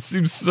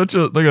seems such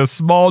a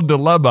small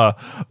dilemma,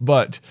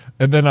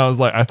 and then I was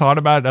like, I thought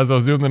about it as I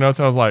was doing the notes.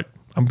 I was like,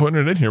 I'm putting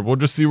it in here. We'll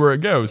just see where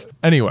it goes.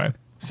 Anyway,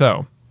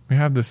 so we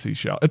have this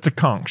seashell. It's a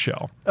conch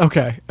shell.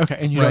 Okay,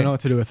 and you Right. don't know what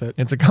to do with it.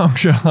 It's a conch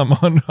shell. I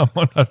don't know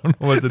what to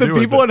do with it. The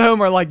people at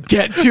home are like,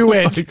 get to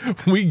it.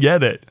 Like, we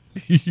get it.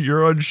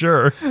 You're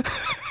unsure.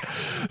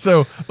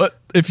 So, but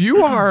if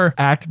you are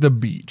at the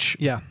beach,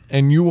 Yeah.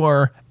 and you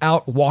are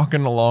out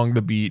walking along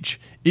the beach,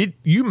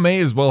 you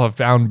may as well have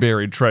found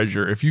buried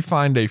treasure if you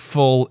find a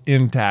full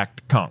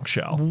intact conch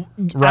shell,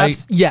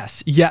 right?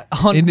 Yes. Yeah.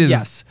 It is-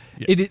 Yes.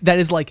 yeah.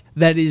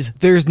 That is.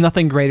 There's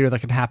nothing greater that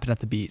can happen at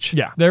the beach.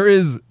 Yeah, there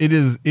is. It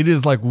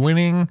is like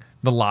winning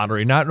the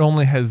lottery. Not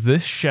only has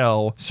this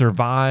shell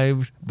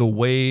survived the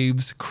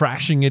waves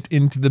crashing it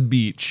into the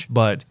beach,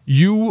 but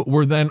you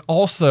were then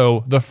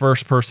also the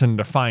first person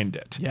to find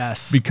it.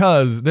 Yes.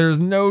 Because there's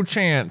no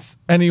chance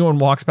anyone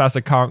walks past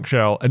a conch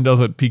shell and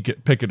doesn't pick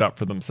it up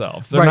for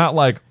themselves. They're Right. not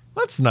like,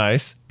 that's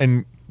nice,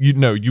 and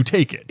you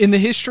take it. In the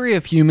history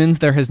of humans,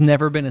 there has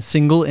never been a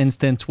single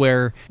instance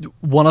where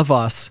one of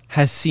us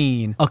has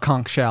seen a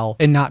conch shell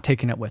and not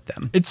taken it with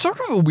them. It's sort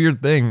of a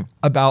weird thing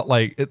about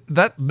like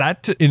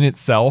that in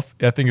itself,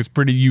 I think is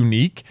pretty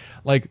unique.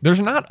 Like there's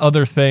not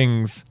other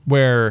things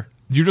where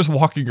you're just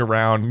walking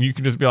around and you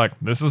can just be like,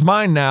 this is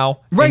mine now.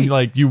 Right. And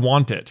like you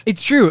want it.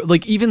 It's true.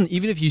 Like even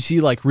if you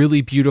see like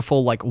really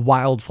beautiful like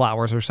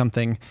wildflowers or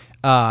something,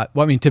 well,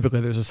 I mean, typically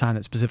there's a sign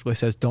that specifically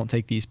says don't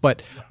take these,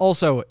 but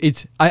also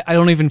I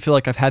don't even feel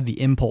like I've had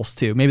the impulse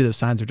to. Maybe those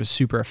signs are just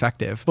super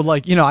effective. But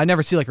like, I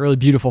never see like a really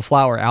beautiful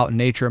flower out in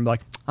nature and be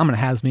like, I'm going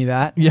to has me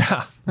that.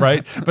 Yeah.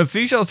 Right. But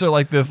seashells are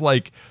like this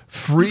like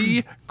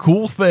free,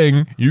 cool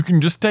thing you can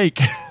just take.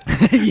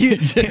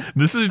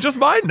 This is just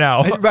mine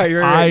now.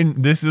 Right.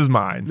 This is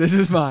mine. This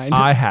is mine.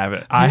 I have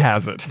it. I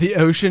has it. The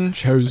ocean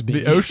chose me.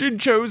 The ocean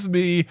chose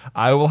me.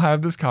 I will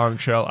have this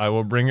conch shell. I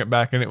will bring it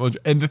back, and it will.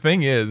 And the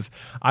thing is,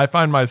 I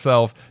find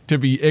myself to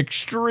be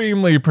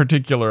extremely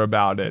particular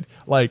about it.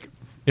 Like,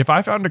 if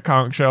I found a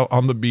conch shell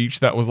on the beach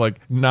that was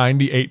like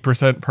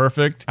 98%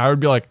 perfect, I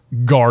would be like,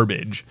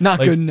 garbage. Not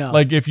Like- good enough.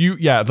 Like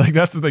like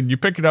that's the thing. You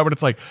pick it up and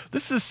it's like,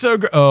 this is so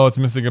good. Oh, it's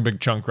missing a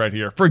big chunk right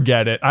here.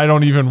 Forget it. I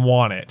don't even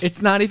want it.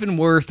 It's not even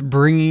worth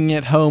bringing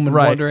it home and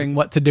Right. wondering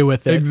what to do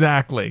with it.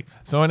 Exactly.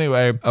 So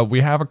anyway,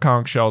 we have a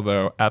conch shell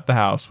though at the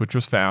house, which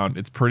was found.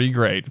 It's pretty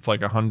great. It's like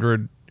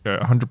 100%,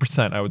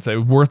 I would say,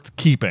 worth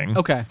keeping.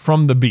 Okay.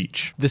 From the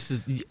beach. This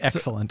is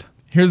excellent.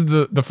 Here's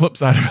the flip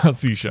side about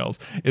seashells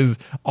is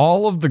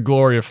all of the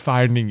glory of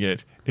finding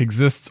it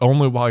exists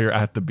only while you're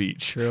at the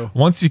beach. True.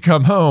 Once you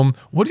come home,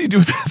 what do you do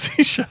with that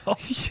seashell?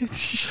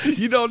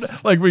 You don't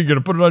like. We're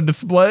gonna put it on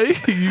display.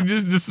 You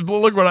just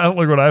look what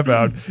I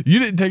found. You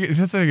didn't take it. It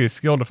doesn't take a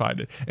skill to find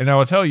it. And I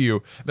will tell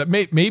you that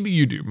maybe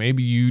you do.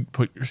 Maybe you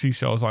put your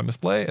seashells on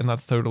display, and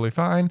that's totally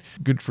fine.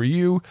 Good for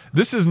you.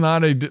 This is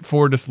not a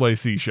for display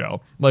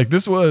seashell. Like,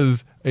 this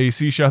was a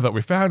seashell that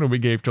we found and we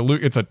gave to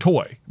Luke. It's a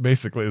toy,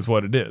 basically, is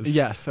what it is.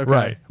 Yes. Okay.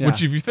 Right. Yeah.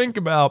 Which, if you think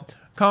about,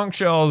 conch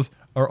shells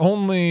are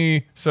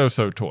only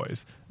so-so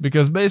toys,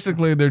 because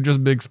basically they're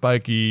just big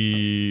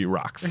spiky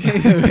rocks.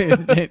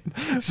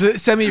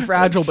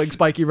 Semi-fragile big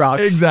spiky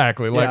rocks.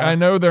 Exactly. Like, Yeah. I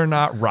know they're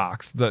not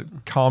rocks.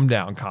 That calm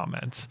down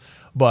comments.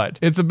 But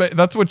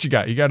that's what you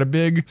got. You got a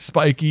big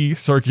spiky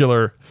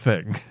circular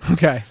thing.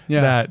 Okay.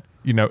 Yeah. That,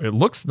 it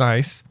looks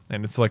nice,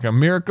 and it's like a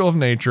miracle of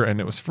nature, and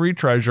it was free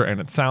treasure, and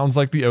it sounds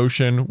like the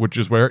ocean, which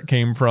is where it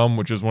came from,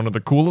 which is one of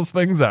the coolest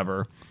things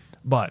ever.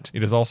 But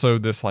it is also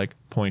this like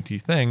pointy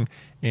thing,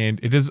 and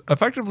it is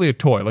effectively a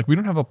toy. Like, we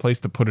don't have a place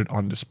to put it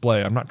on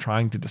display. I'm not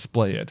trying to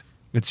display it.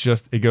 It's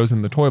just, it goes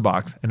in the toy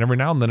box, and every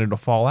now and then it'll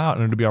fall out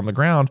and it'll be on the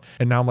ground.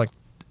 And now I'm like,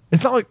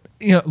 it's not like,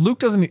 Luke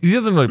doesn't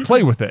really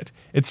play with it.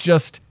 It's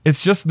just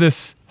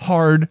this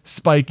hard,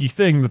 spiky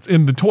thing that's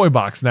in the toy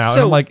box now. So-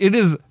 and I'm like, it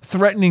is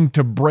threatening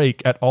to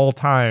break at all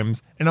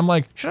times. And I'm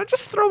like, should I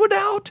just throw it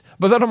out?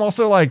 But then I'm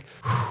also like,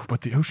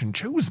 but the ocean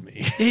chose me.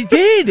 It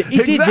did. It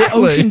did. The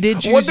Exactly. ocean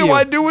did choose What do you.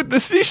 I do with the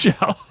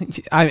seashell?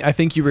 I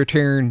think you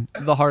return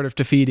the heart of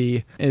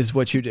Tafiti is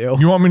what you do.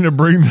 You want me to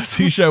bring the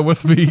seashell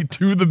with me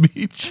to the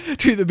beach?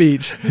 To the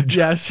beach.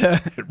 Yes.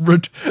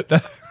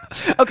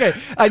 Okay.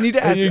 I need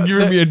to Are ask you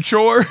giving me a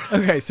chore?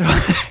 Okay, so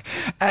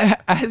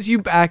as you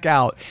back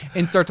out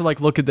and start to like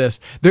look at this,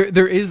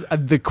 there is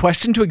the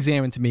question to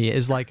examine to me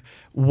is like,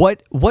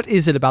 what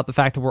is it about the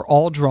fact that we're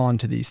all drawn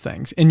to these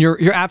things? And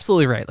you're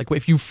absolutely right. Like,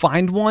 if you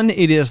find one,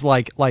 it is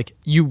like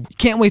you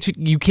can't wait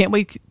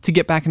to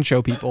get back and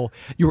show people.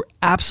 You're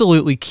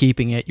absolutely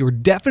keeping it. You're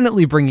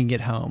definitely bringing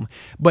it home.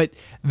 But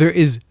there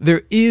is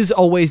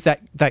always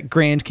that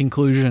grand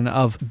conclusion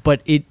of,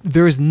 but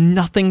there is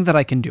nothing that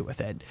I can do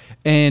with it.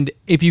 And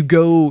if you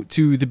go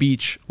to the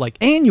beach like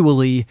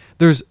annually,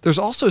 there's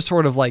also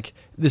sort of like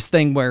this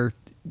thing where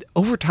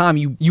over time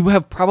you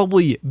have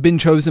probably been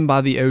chosen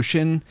by the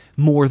ocean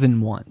more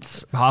than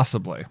once.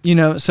 Possibly.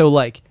 So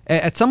like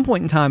at some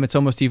point in time, it's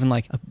almost even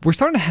like we're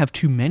starting to have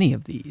too many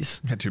of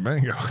these. Got too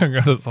many. I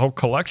got this whole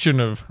collection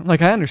of.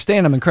 Like, I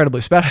understand I'm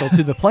incredibly special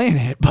to the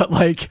planet, but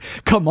like,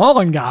 come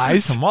on,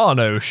 guys. Come on,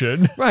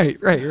 ocean. Right.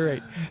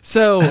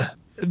 So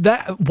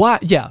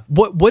what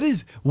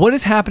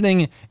is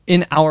happening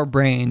in our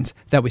brains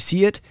that we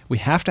see it, we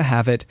have to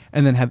have it,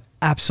 and then have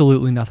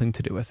absolutely nothing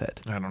to do with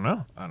it? I don't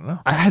know.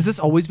 Has this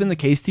always been the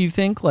case, do you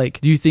think? Like,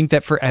 do you think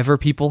that forever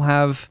people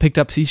have picked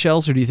up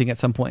seashells, or do you think at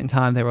some point in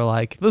time they were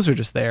like, those are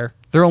just there?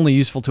 They're only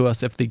useful to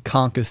us if the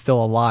conch is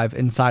still alive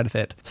inside of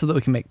it, so that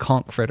we can make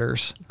conch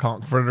fritters.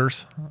 Conch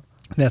fritters.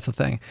 That's the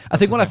thing. I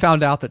think when I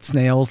found out that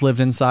snails lived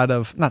inside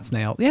of,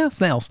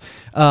 snails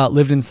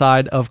lived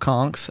inside of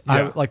conchs,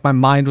 Yeah. my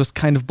mind was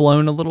kind of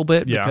blown a little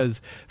bit, Yeah. because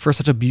for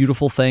such a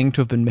beautiful thing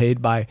to have been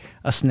made by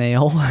a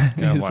snail,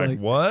 Yeah, it's like,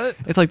 what?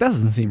 It's like, that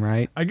doesn't seem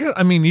right. I guess,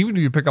 even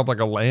if you pick up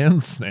like a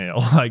land snail,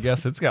 I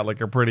guess it's got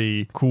like a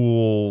pretty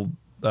cool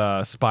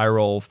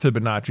spiral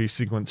Fibonacci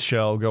sequence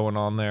shell going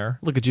on there.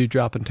 Look at you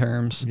dropping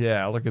terms.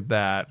 Yeah, look at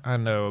that. I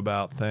know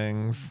about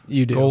things.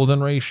 You do.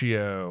 Golden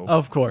ratio.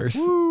 Of course.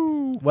 Woo.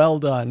 Well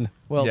done.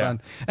 Well Yeah.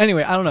 done.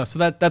 Anyway, I don't know. So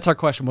that's our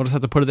question. We'll just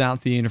have to put it out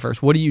into the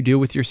universe. What do you do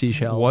with your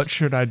seashells? What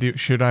should I do?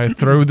 Should I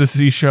throw the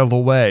seashell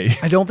away?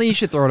 I don't think you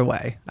should throw it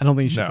away. No.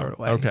 Throw it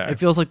away. Okay. It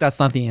feels like that's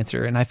not the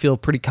answer, and I feel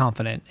pretty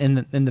confident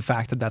in the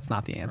fact that that's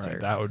not the answer.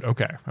 Right, that would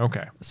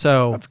okay.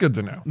 So That's good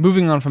to know.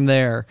 moving on from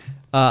there,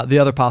 the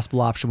other possible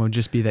option would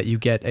just be that you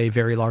get a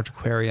very large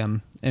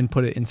aquarium and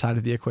put it inside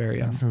of the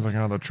aquarium. That seems like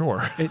another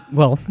chore. The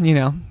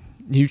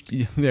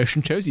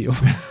ocean chose you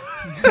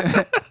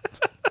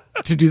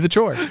to do the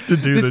chore.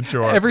 The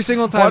chore. Every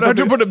single time. Why don't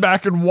you put it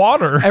back in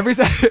water?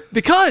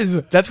 Because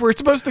that's where it's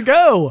supposed to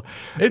go.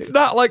 It's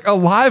not like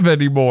alive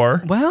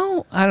anymore.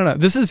 Well, I don't know.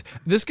 This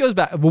goes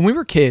back when we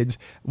were kids.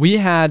 We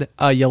had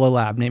a yellow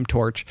lab named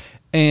Torch,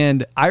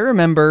 and I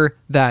remember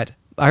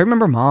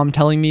Mom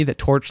telling me that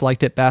Torch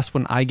liked it best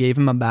when I gave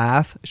him a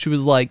bath. She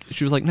was like,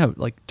 no,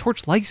 like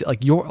Torch likes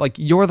it.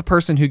 You're the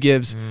person who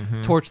gives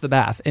Torch the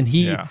bath, and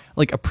he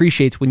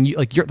appreciates when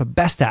you're the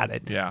best at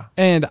it. Yeah.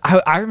 And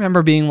I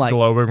remember being like,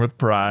 Glowing with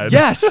pride.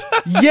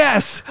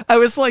 yes. I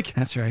was like,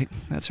 that's right.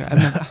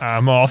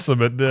 I'm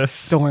awesome at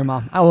this. Don't worry,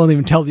 Mom. I won't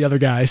even tell the other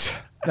guys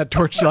that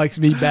Torch likes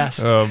me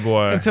best. Oh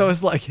boy. And so I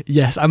was like,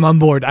 yes, I'm on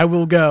board. I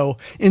will go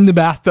in the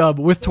bathtub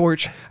with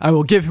Torch. I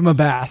will give him a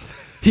bath.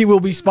 He will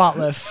be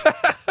spotless.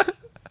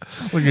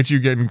 Look at you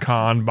getting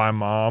conned by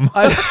Mom.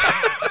 I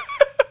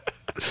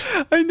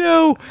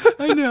know.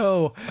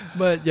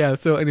 But yeah,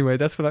 so anyway,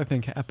 that's what I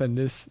think happened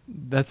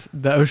that's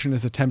the ocean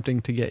is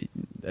attempting to get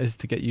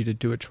you to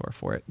do a chore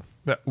for it.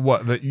 Why?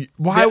 In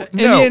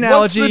No. the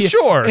analogy, What's the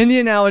chore? In the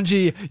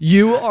analogy,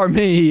 you are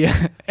me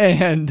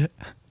and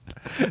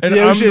And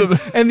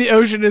the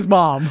ocean is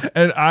mom.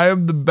 And I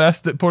am the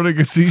best at putting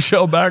a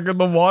seashell back in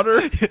the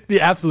water.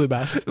 The absolute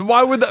best.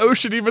 Why would the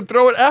ocean even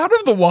throw it out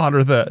of the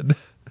water then?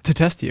 To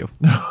test you.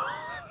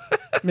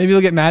 Maybe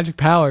you'll get magic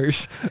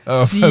powers.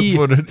 Oh, I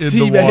put it in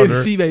the water.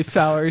 Sea-based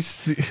powers.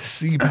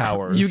 Sea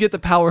powers. You get the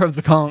power of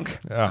the conch.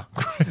 Yeah.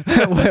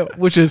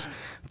 Which is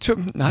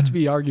not to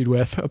be argued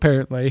with,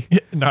 apparently. Yeah,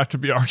 not to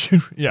be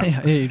argued.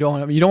 Yeah. You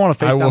don't want to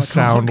face I down will a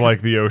sound conch.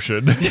 like the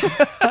ocean.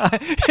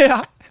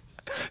 Yeah.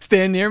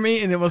 Stand near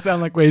me and it will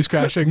sound like waves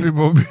crashing.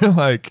 People will be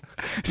like,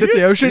 is it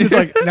the ocean? It's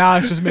like, nah,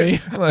 it's just me.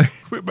 Like,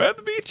 we're at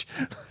the beach.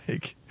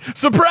 Like,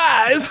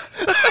 surprise!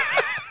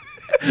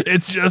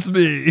 It's just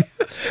me.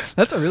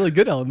 That's a really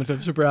good element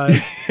of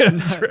surprise.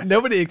 Right.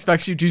 Nobody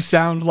expects you to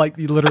sound like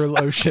the literal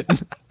ocean.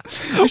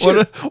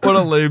 What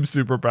a lame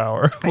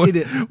superpower.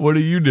 What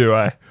do you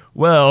do?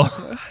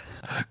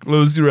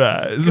 Close your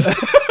eyes.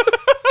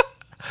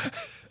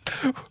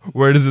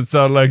 Where does it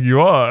sound like you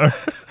are?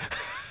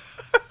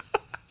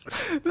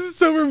 This is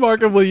so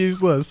remarkably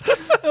useless.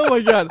 Oh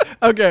my God.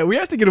 Okay, we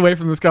have to get away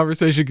from this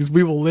conversation because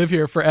we will live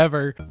here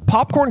forever.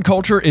 Popcorn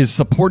Culture is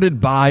supported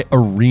by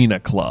Arena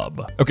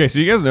Club. Okay, so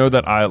you guys know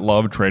that I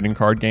love trading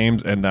card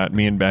games and that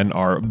me and Ben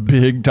are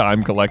big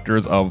time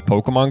collectors of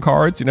Pokemon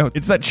cards. You know,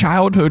 it's that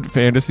childhood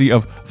fantasy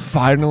of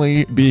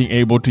finally being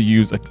able to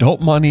use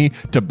adult money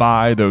to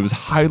buy those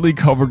highly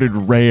coveted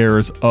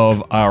rares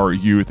of our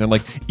youth. And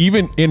like,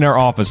 even in our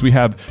office, we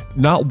have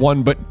not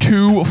one, but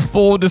 2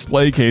 full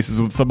display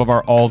cases with some of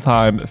our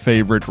all-time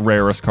favorite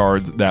rarest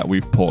cards that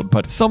we've pulled.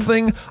 But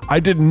something I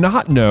did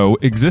not know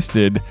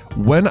existed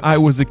when I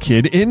was a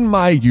kid in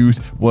my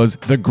youth was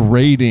the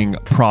grading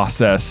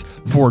process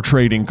for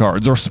trading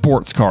cards or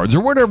sports cards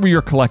or whatever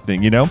you're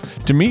collecting, you know?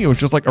 To me, it was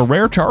just like a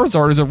rare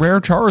Charizard is a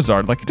rare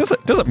Charizard. Like,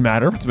 it doesn't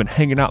matter if it's been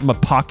hanging out in my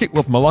pocket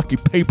with my lucky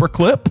paper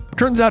clip.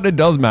 Turns out it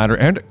does matter,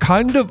 and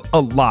kind of a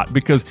lot,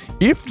 because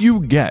if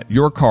you get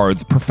your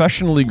cards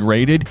professionally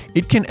graded,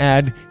 it can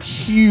add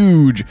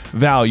huge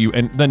value.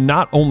 And then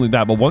not only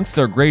that, but once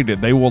they're graded,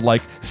 they will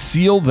like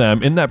seal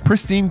them in that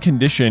pristine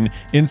condition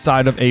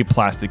inside of a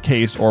plastic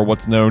case, or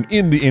what's known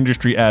in the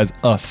industry as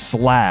a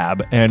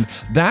slab. And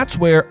that's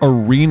where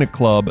Arena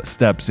Club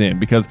steps in,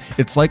 because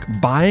it's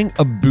like buying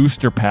a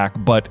booster pack,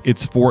 but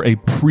it's for a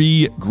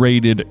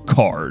pre-graded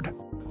card.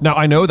 Now,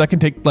 I know that can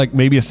take like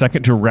maybe a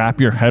second to wrap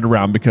your head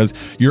around, because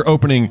you're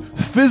opening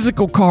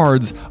physical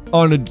cards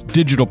on a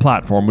digital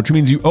platform, which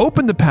means you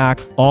open the pack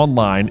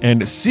online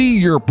and see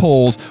your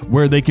pulls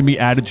where they can be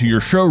added to your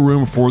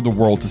showroom for the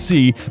world to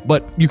see,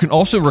 but you can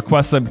also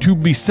request them to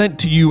be sent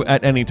to you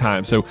at any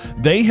time. So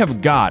they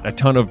have got a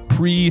ton of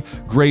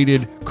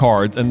pre-graded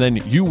cards, and then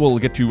you will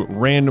get to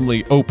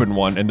randomly open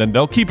one, and then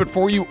they'll keep it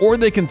for you, or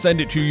they can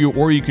send it to you,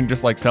 or you can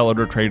just like sell it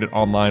or trade it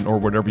online or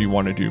whatever you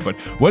want to do. But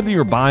whether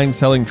you're buying,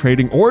 selling,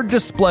 trading, or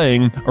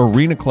displaying,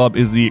 Arena Club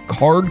is the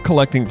card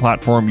collecting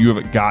platform you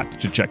have got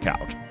to check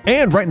out.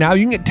 And right now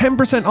you can get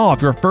 10%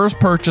 off your first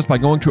purchase by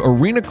going to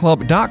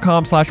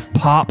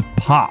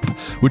arenaclub.com/poppop,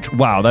 which,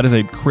 wow, that is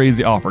a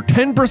crazy offer.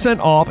 10%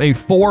 off a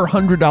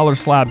 $400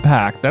 slab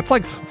pack. That's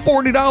like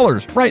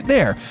 $40 right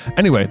there.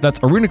 Anyway, that's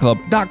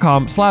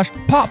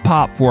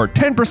arenaclub.com/poppop for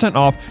 10%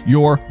 off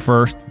your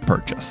first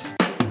purchase.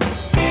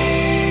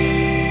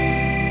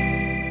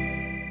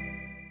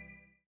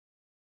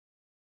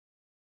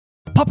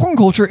 Popcorn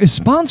Culture is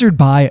sponsored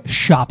by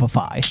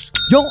Shopify.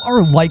 Y'all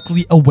are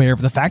likely aware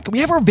of the fact that we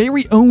have our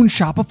very own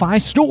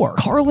Shopify store,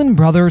 Carlin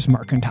Brothers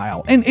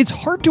Mercantile, and it's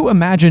hard to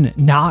imagine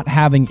not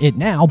having it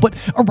now, but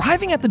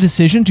arriving at the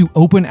decision to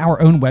open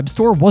our own web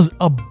store was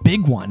a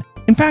big one.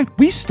 In fact,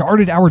 we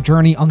started our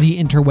journey on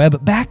the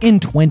interweb back in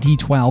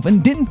 2012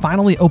 and didn't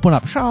finally open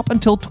up shop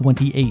until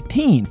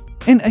 2018.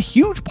 And a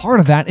huge part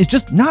of that is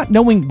just not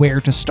knowing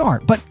where to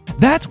start, but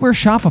that's where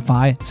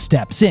Shopify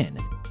steps in.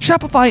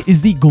 Shopify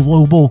is the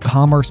global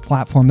commerce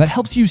platform that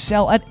helps you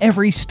sell at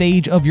every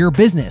stage of your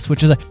business,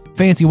 which is a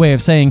fancy way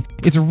of saying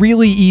it's a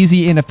really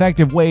easy and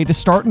effective way to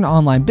start an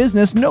online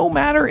business, no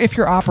matter if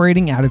you're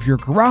operating out of your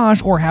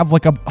garage or have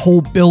like a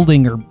whole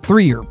building or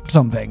 3 or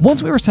something.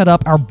 Once we were set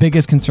up, our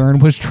biggest concern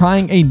was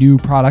trying a new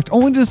product,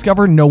 only to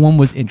discover no one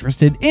was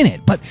interested in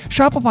it. But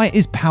Shopify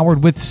is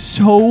powered with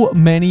so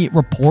many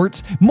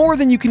reports, more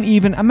than you can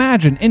even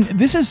imagine. And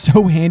this is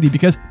so handy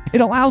because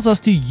it allows us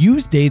to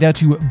use data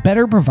to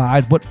better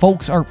provide what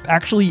folks are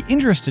actually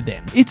interested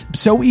in. It's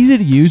so easy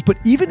to use, but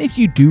even if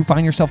you do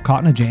find yourself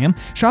caught in a jam,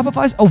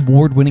 Shopify's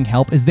award-winning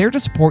help is there to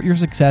support your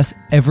success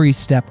every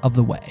step of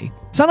the way.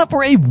 Sign up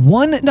for a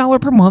 $1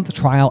 per month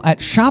trial at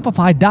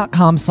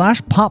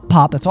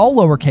shopify.com/poppop. That's all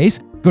lowercase.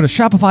 Go to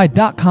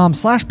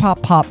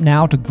shopify.com/poppop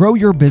now to grow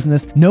your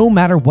business no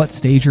matter what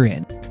stage you're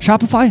in.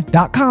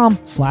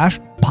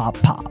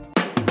 Shopify.com/poppop.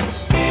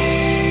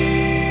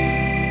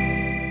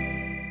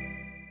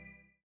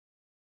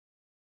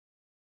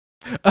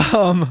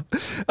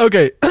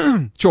 Okay,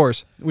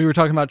 chores. We were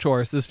talking about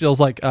chores. This feels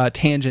like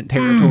tangent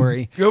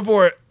territory. Go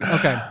for it.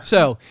 Okay,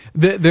 so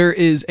there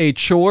is a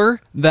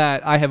chore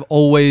that I've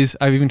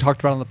even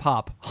talked about on the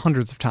pop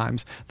hundreds of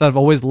times, that I've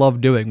always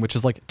loved doing, which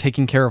is like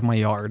taking care of my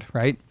yard,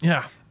 right?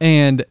 Yeah.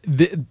 And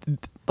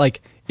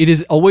like it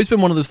has always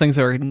been one of those things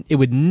where it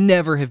would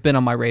never have been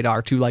on my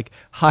radar to like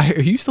hire.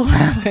 Are you still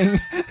laughing?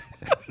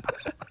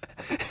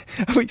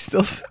 Are we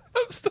still?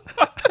 I'm still.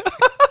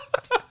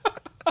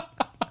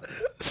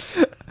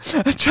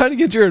 I'm trying to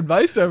get your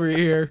advice over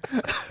here.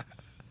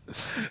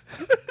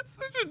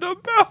 Such a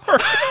dumb power.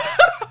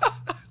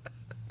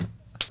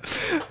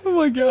 Oh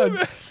my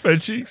god. My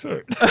cheeks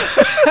hurt.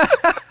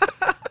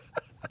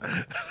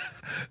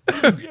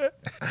 Okay.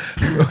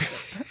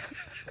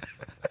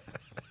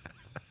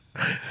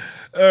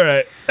 All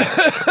right.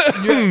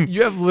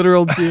 You have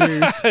literal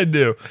tears. I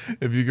do.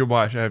 If you can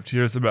watch, I have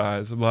tears in my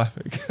eyes. I'm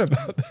laughing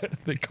about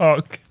the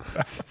conch.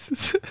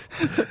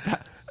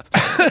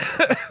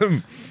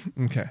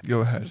 Okay,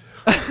 go ahead.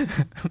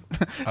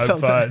 I'm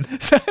fine.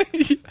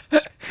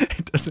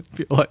 It doesn't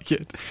feel like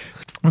it.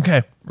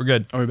 Okay, we're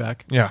good. Are we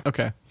back? Yeah.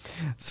 Okay.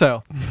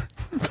 So.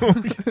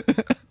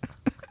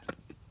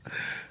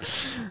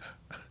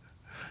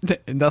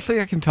 Nothing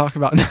I can talk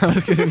about now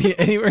is going to be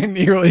anywhere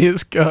nearly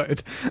as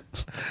good.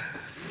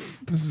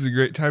 This is a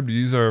great time to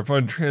use our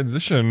fun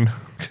transition.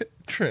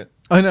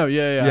 I know,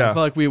 yeah. Yeah. I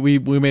feel like we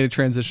made a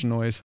transition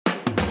noise.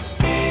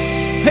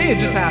 Hey, it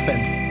just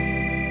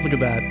happened. Look at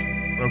that.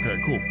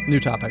 Okay, cool. New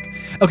topic.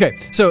 Okay,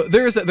 so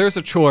there's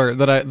a chore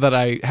that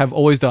I have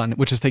always done,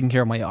 which is taking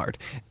care of my yard,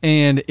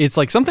 and it's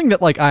like something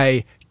that like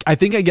I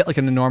think I get like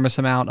an enormous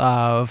amount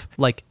of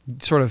like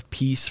sort of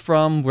peace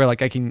from, where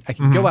like I can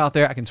go out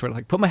there, I can sort of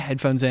like put my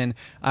headphones in,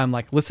 I'm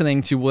like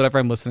listening to whatever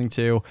I'm listening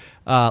to,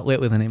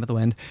 lately The Name of the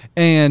Wind,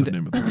 and The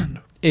Name of the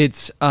Wind.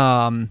 It's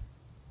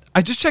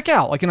I just check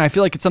out, like, and I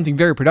feel like it's something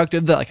very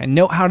productive that like I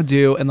know how to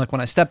do, and like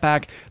when I step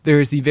back,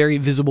 there's the very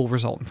visible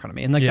result in front of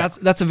me, and like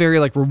that's a very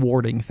like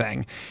rewarding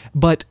thing.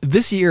 But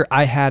this year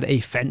I had a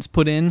fence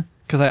put in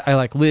because I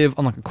like live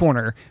on like a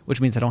corner,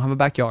 which means I don't have a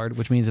backyard,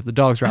 which means if the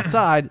dogs are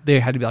outside, they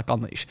had to be like on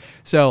leash.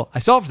 So I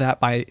solved that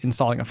by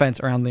installing a fence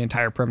around the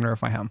entire perimeter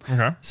of my home.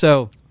 Okay.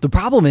 So the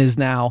problem is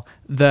now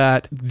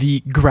that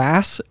the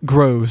grass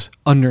grows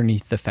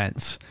underneath the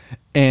fence,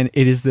 and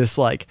it is this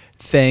like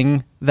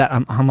thing that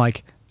I'm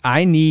like,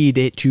 I need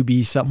it to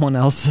be someone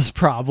else's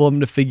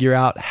problem to figure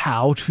out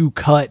how to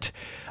cut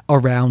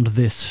around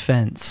this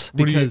fence.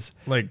 Because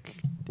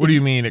what do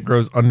you mean it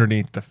grows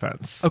underneath the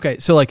fence? okay,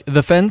 so like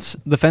the fence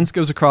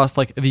goes across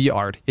like the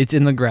yard. It's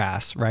in the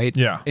grass, right?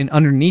 Yeah. And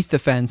underneath the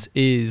fence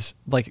is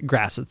like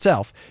grass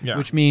itself, Yeah.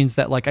 which means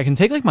that like I can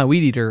take like my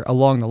weed eater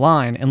along the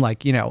line and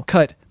like, you know,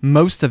 cut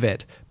most of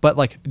it, but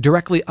like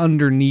directly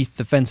underneath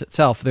the fence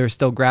itself, there's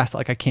still grass that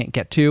like I can't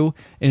get to,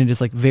 and it is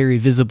like very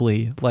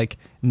visibly like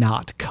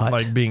not cut.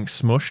 Like being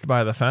smushed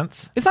by the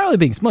fence? It's not really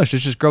being smushed,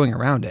 it's just growing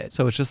around it.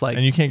 So it's just like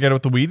And you can't get it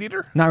with the weed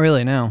eater? not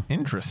really, no.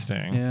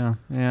 Interesting.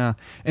 Yeah.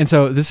 And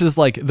so this is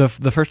like the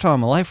first time in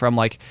my life where I'm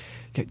like,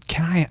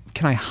 can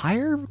I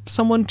hire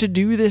someone to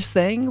do this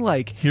thing?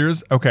 Like,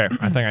 Okay,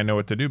 I think I know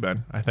what to do,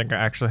 Ben. I think I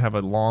actually have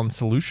a lawn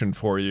solution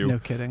for you. No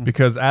kidding.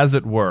 Because as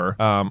it were,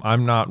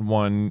 I'm not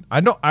one. I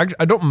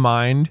don't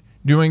mind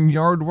doing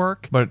yard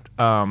work, but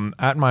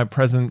at my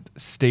present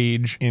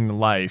stage in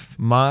life,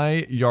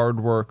 my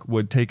yard work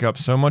would take up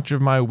so much of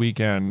my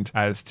weekend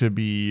as to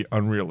be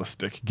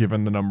unrealistic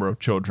given the number of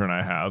children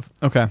I have.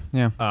 okay,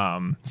 yeah.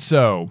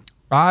 So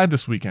I,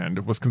 this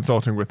weekend, was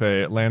consulting with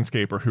a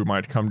landscaper who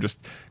might come just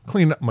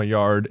clean up my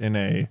yard in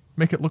a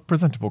make it look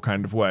presentable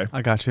kind of way.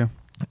 I got you.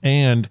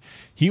 And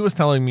he was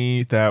telling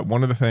me that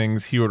one of the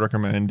things he would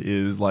recommend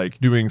is like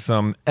doing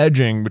some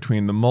edging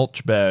between the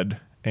mulch bed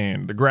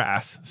and the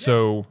grass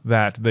so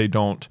that they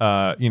don't,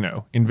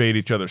 invade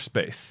each other's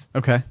space.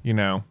 Okay. You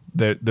know,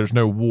 there's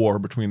no war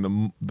between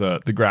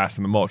the grass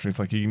and the mulch. And it's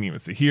like you can even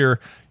see here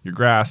your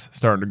grass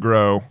starting to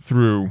grow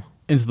through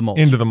Into the mulch.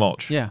 into the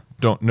mulch. Yeah.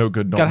 No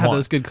good, don't Gotta have want.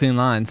 those good clean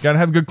lines. Gotta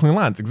have good clean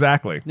lines,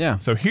 exactly. Yeah.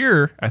 So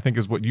here, I think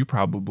is what you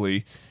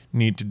probably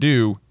need to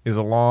do is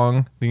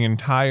along the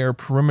entire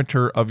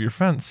perimeter of your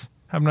fence,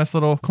 have a nice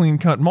little clean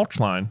cut mulch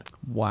line.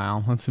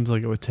 Wow, that seems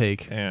like it would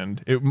take.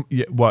 And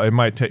it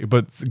might take,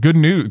 but it's good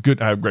news.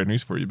 I have great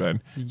news for you,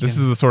 Ben. This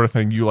is the sort of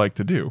thing you like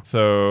to do.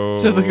 So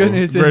the good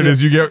news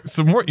is you get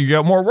some more. You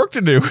got more work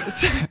to do.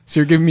 So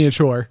you're giving me a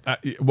chore.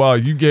 Well,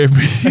 you gave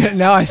me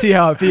Now I see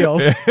how it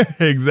feels.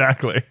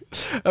 exactly.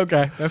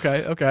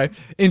 Okay.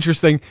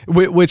 Interesting.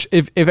 Which,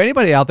 if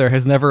anybody out there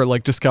has never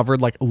like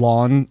discovered like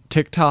lawn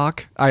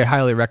TikTok, I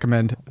highly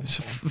recommend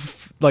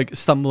like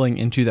stumbling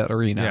into that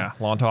arena. Yeah,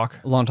 lawn talk.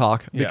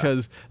 Yeah.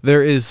 Because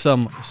there is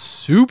some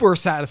super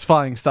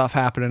satisfying stuff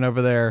happening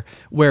over there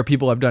where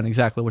people have done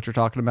exactly what you're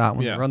talking about.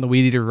 When they run the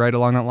weed eater right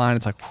along that line,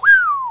 it's like,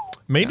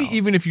 maybe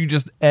even if you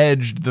just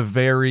edged the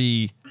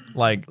very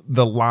like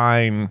the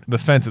line, the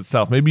fence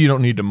itself, maybe you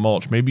don't need to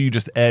mulch. Maybe you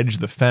just edge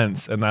the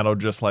fence, and that'll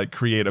just like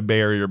create a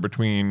barrier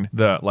between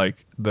the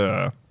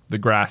the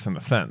grass and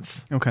the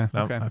fence. Okay.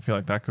 I feel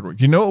like that could work.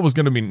 You know what was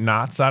going to be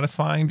not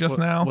satisfying just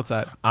now? What's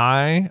that?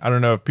 I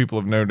don't know if people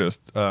have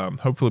noticed.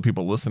 Hopefully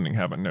people listening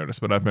haven't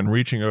noticed, but I've been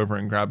reaching over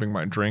and grabbing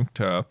my drink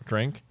to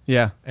drink.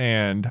 Yeah.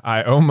 And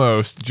I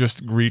almost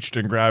just reached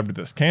and grabbed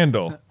this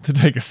candle to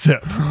take a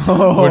sip,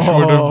 which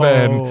would have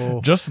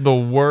been just the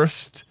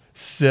worst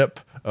sip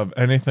of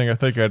anything I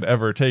think I'd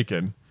ever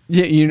taken.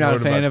 Yeah, you're not a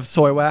fan of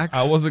soy wax?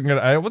 I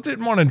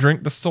didn't want to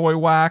drink the soy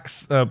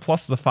wax,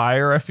 plus the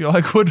fire I feel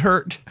like would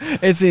hurt.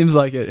 It seems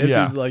like it. It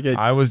seems like it.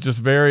 I was just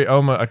very,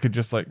 I could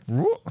just like,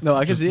 no,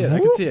 I can see it. I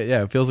can see it.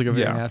 Yeah, it feels like a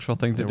very natural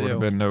thing to do. It would have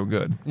been no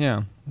good.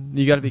 Yeah.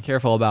 You got to be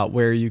careful about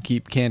where you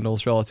keep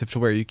candles relative to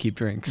where you keep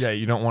drinks. Yeah,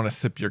 you don't want to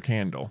sip your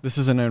candle. This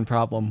is a known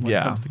problem when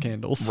it comes to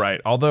candles.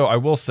 Right. Although I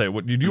will say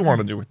what you do want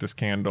to do with this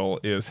candle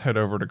is head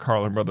over to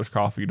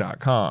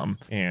carlinbrotherscoffee.com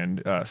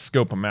and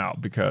scope them out,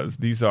 because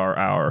these are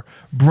our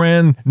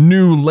brand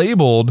new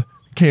labeled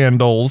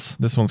candles.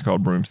 This one's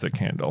called Broomstick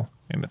Candle,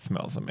 and it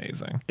smells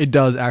amazing. It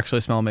does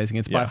actually smell amazing.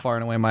 It's by far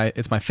and away my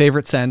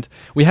favorite scent.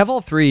 We have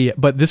all three,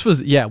 but this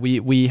was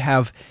we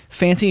have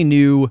fancy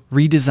new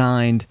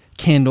redesigned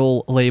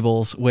candle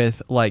labels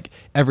with like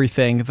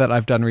everything that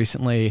I've done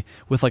recently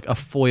with like a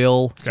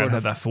foil sort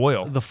of that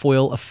foil. The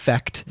foil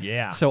effect.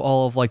 Yeah. So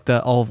all of like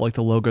the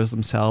logos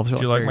themselves. Do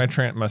you like my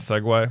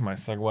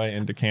segue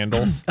into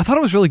candles? I thought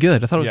it was really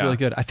good.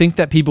 I think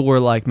that people were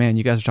like, "Man,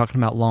 you guys are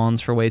talking about lawns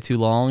for way too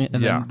long,"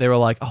 and then they were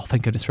like, "Oh,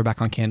 thank goodness we're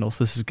back on candles.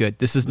 This is good.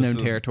 This is known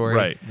territory."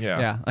 Right. Yeah.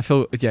 Yeah. I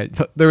feel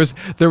there was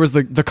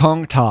the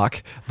conch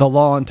talk, the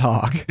lawn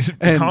talk.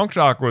 The conch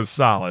talk was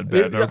solid,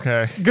 Ben.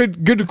 Okay.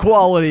 Good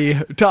quality,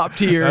 top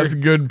tier. That's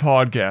good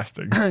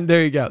podcasting.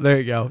 There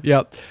you go.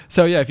 Yep.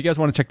 So yeah, if you guys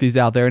want to check these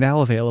out, they're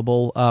now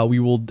available. We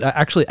will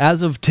actually,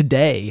 as of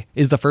today,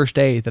 is the first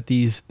day that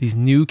these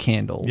new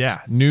candles.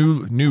 Yeah,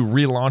 new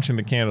relaunching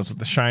the candles with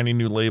the shiny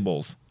new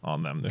labels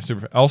on them. They're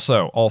super.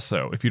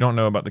 Also, if you don't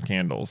know about the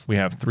candles, we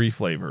have 3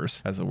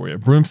 flavors. We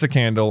have Broomstick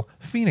Candle,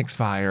 Phoenix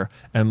Fire,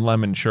 and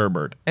Lemon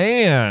Sherbet,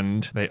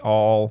 and they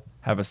all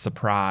have a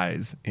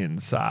surprise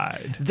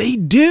inside. They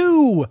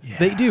do. Yeah.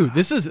 They do.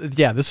 This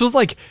was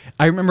like,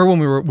 I remember when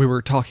we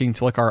were talking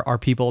to like our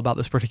people about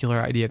this particular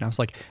idea, and I was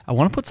like, I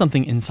want to put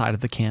something inside of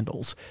the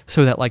candles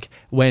so that like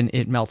when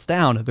it melts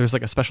down, there's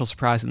like a special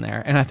surprise in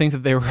there. And I think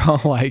that they were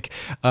all like,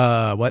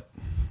 what?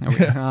 You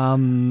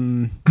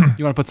want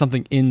to put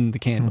something in the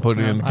candles. Put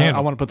it in the candle. I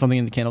want to put something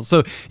in the candles.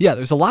 So yeah,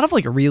 there's a lot of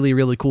like really,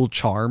 really cool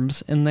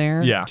charms in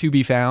there to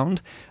be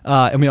found.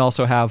 And we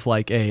also have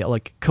like a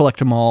collect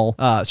them all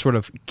sort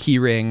of key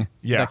ring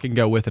that can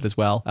go with it as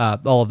well.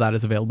 All of that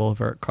is available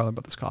over at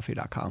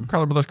carlinbrotherscoffee.com.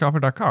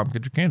 carlinbrotherscoffee.com.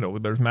 Get your candle.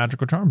 There's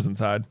magical charms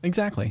inside.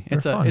 Exactly.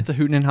 It's a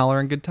hootin' and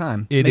hollering good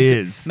time.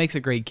 Makes a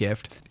great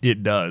gift.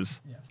 It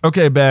does. Yes.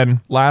 Okay, Ben.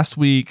 Last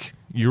week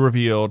you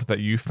revealed that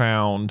you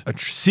found a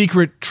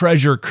secret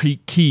treasure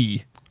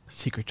key.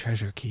 Secret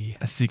treasure key.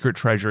 A secret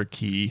treasure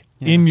key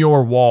in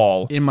your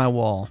wall. In my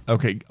wall.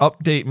 Okay,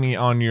 update me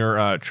on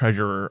your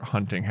treasure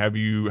hunting. Have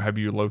you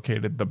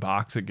located the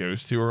box it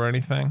goes to or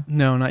anything?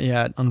 No, not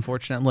yet,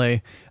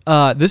 unfortunately.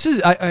 This is,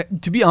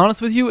 to be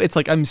honest with you, it's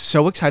like I'm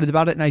so excited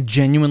about it, and I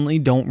genuinely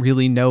don't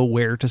really know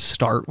where to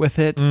start with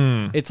it.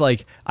 It's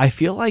like, I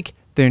feel like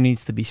there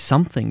needs to be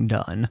something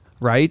done,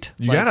 right?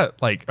 You gotta,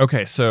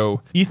 okay,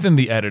 so Ethan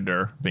the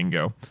editor,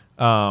 bingo,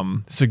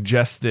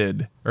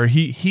 suggested, or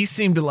he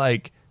seemed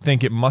to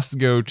think it must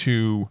go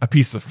to a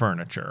piece of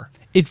furniture.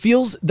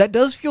 That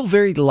does feel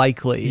very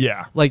likely.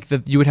 Yeah. Like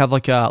that you would have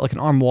like an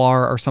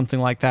armoire or something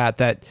like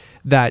that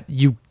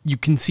you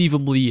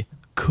conceivably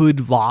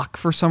could lock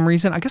for some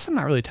reason. I guess I'm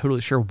not really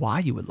totally sure why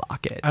you would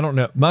lock it. I don't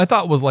know. My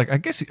thought was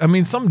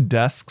some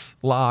desks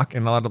lock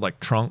and a lot of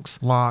trunks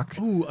lock.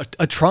 Ooh,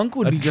 a trunk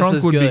would be just as good.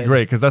 A trunk would be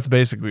great because that's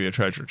basically a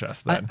treasure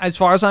chest then. As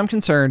far as I'm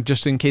concerned,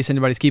 just in case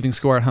anybody's keeping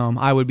score at home,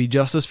 I would be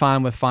just as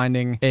fine with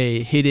finding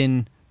a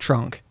hidden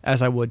trunk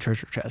as I would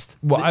treasure chest.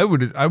 Well, I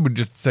would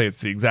just say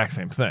it's the exact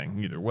same thing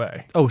either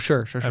way. Oh,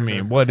 sure.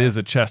 What is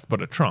a chest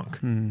but a trunk?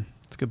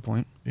 That's a good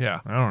point. Yeah,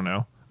 I don't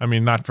know.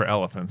 Not for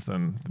elephants,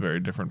 then very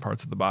different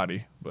parts of the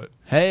body, but...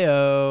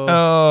 Hey-o.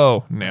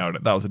 Oh, nailed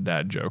it. That was a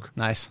dad joke.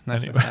 Nice.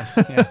 Anyway. Nice.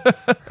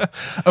 Yeah.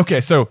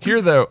 Okay, so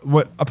here, though,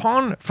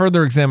 upon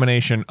further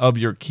examination of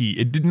your key,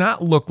 it did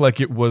not look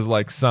like it was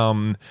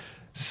some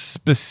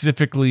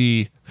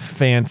specifically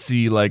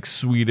fancy,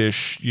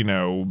 Swedish,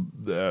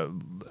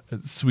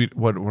 sweet,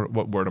 what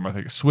word am I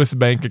thinking? Swiss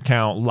bank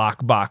account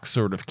lockbox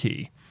sort of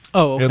key.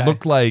 Oh, okay. It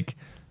looked like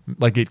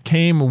it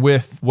came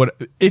with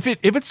if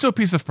it's still a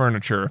piece of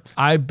furniture,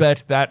 I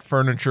bet that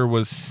furniture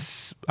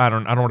was I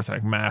don't want to say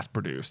mass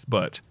produced,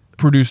 but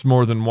produced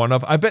more than one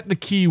of. I bet the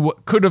key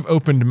could have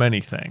opened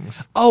many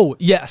things. Oh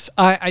yes,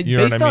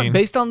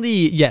 based on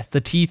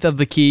the teeth of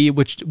the key,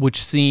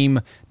 which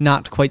seem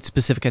not quite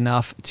specific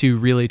enough to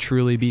really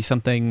truly be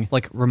something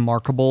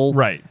remarkable.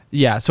 Right.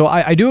 Yeah, so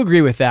I do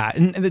agree with that,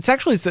 and it's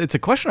a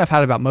question I've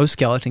had about most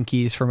skeleton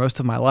keys for most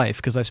of my life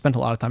because I've spent a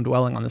lot of time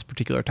dwelling on this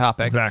particular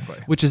topic. Exactly.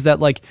 Which is that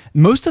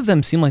most of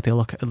them seem they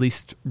look at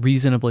least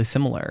reasonably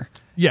similar.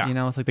 Yeah.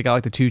 It's they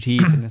got the 2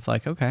 teeth, and it's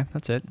okay,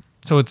 that's it.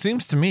 So it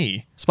seems to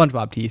me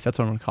SpongeBob teeth. That's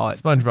what I'm going to call it.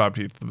 SpongeBob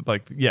teeth,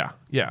 like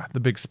the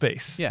big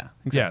space. Yeah, Yeah,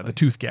 exactly. the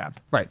tooth gap.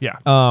 Right. Yeah.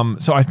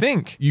 So I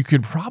think you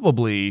could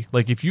probably,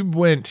 like, if you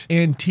went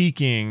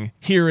antiquing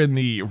here in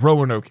the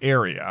Roanoke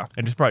area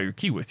and just brought your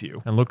key with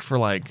you and looked for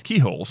like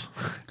keyholes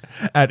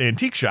at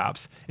antique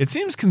shops, it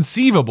seems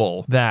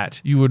conceivable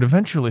that you would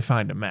eventually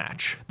find a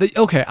match.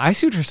 Okay, I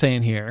see what you're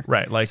saying here.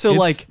 Right, like, so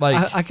it's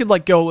like- I could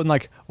like go and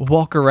like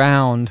walk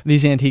around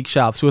these antique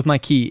shops with my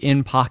key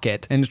in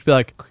pocket and just be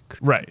like,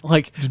 Right.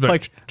 like Just be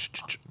like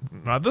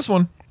not this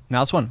one.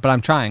 now this one. But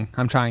I'm trying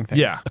things.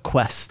 Yeah. A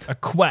quest. A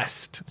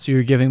quest. So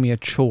you're giving me a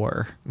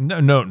chore.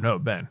 No,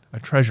 Ben. A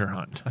treasure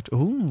hunt.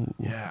 Ooh,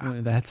 Yeah.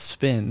 that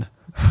spin.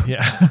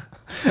 Yeah.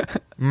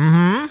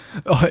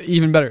 Oh,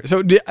 even better.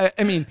 So,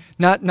 I mean,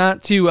 not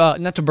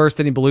to burst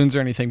any balloons or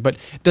anything, but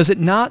does it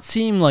not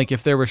seem like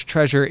if there was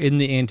treasure in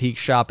the antique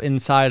shop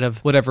inside of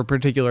whatever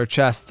particular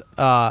chest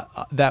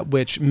that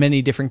which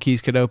many different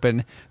keys could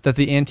open, that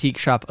the antique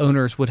shop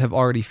owners would have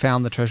already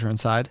found the treasure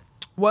inside?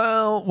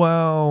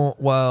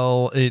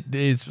 Well, it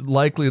is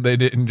likely they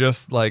didn't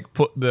just like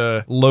put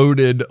the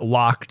loaded,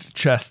 locked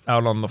chest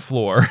out on the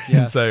floor and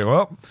Yes. say,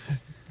 well,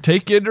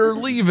 take it or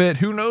leave it.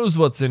 Who knows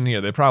what's in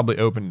here? They probably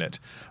opened it.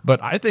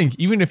 But I think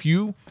even if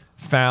you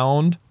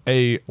found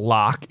a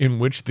lock in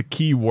which the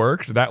key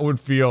worked, that would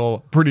feel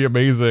pretty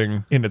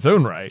amazing in its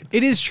own right.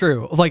 It is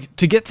true. Like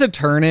to get to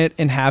turn it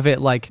and have it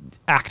like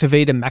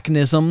activate a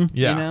mechanism,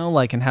 Yeah. you know,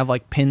 like and have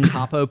like pins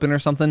hop open or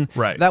something.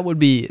 Right. That would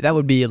be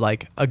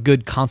like a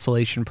good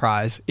consolation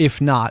prize, if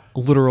not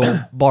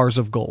literal bars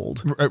of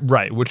gold.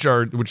 Right, which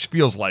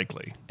feels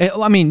likely.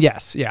 I mean,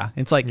 yes, yeah.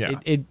 It's like Yeah.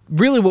 it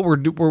really what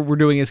we're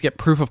doing is get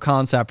proof of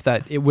concept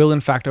that it will in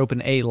fact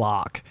open a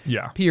lock.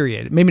 Yeah.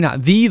 Period. Maybe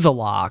not the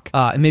lock,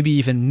 and maybe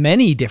even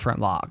many different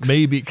locks.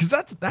 Maybe, because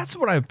that's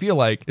what I feel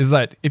like, is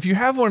that if you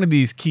have one of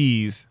these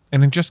keys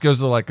and it just goes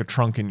to like a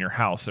trunk in your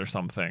house or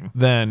something,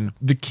 then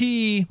the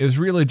key is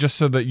really just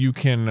so that you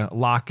can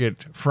lock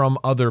it from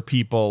other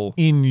people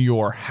in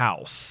your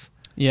house.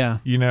 Yeah.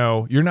 You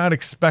know, you're not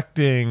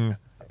expecting...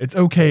 It's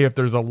okay if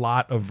there's a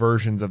lot of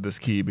versions of this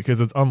key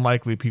because it's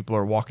unlikely people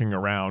are walking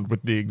around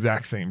with the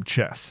exact same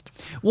chest.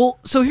 Well,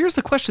 so here's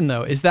the question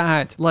though: is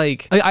that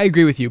like I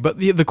agree with you, but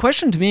the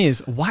question to me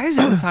is why is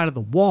it inside of the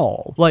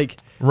wall? Like,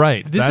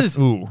 Right. This is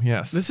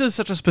yes. This is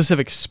such a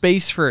specific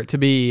space for it to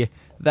be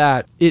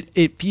that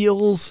it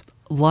feels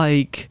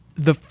like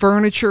the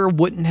furniture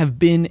wouldn't have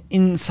been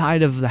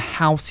inside of the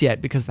house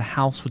yet because the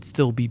house would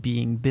still be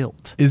being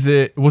built. Was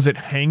it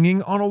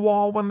hanging on a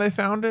wall when they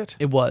found it?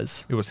 It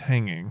was. It was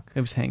hanging.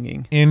 It was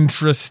hanging.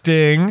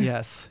 Interesting.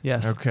 Yes.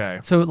 Okay.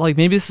 So like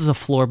maybe this is a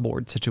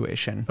floorboard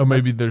situation. Oh,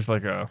 maybe there's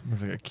like a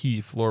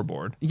key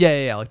floorboard.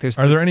 Yeah. Like there's.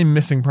 Are there any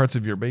missing parts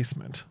of your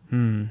basement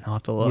I'll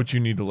have to look. which you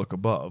need to look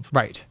above?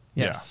 Right.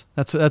 Yes.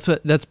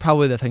 That's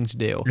probably the thing to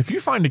do. If you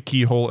find a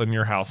keyhole in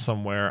your house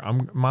somewhere,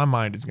 my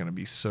mind is going to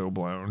be so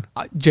blown.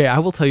 Jay, I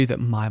will tell you that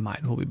my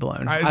mind will be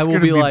blown. It's I will gonna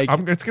be like,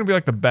 it's going to be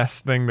like the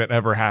best thing that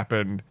ever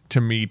happened to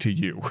me to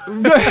you.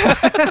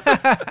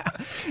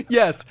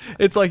 yes,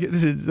 it's like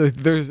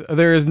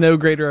there is no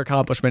greater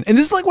accomplishment. And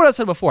this is like what I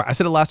said before. I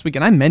said it last week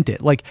and I meant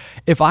it. Like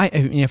if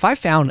I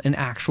found an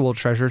actual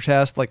treasure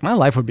chest, like my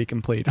life would be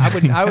complete. I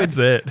would That's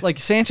it. Like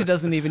Santa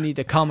doesn't even need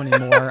to come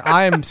anymore.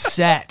 I am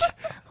set.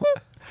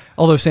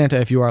 Although Santa,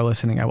 if you are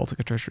listening, I will take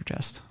a treasure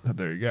chest.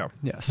 There you go.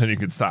 Yes. Then you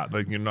can stop.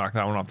 Like you can knock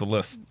that one off the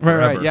list. Right,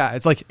 Forever. yeah.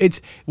 It's like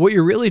what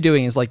you're really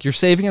doing is like you're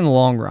saving in the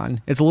long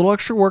run. It's a little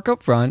extra work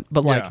up front,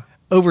 but like Yeah.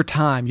 over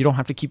time, you don't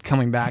have to keep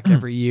coming back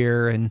every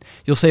year, and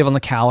you'll save on the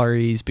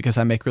calories because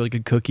I make really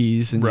good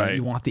cookies, and Right.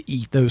 you won't have to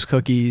eat those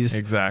cookies.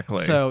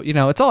 Exactly. So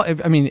it's all.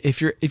 I mean,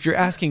 if you're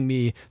asking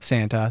me,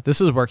 Santa, this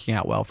is working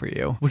out well for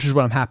you, which is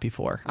what I'm happy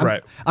for.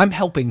 Right. I'm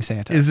helping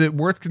Santa. Is it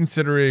worth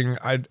considering?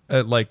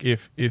 Like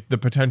if the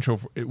potential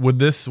would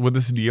this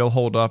deal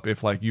hold up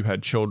if like you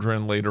had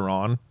children later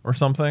on or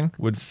something?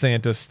 Would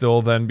Santa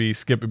still then be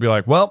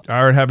like, well, I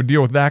already have a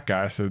deal with that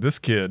guy, so those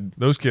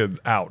kids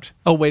out.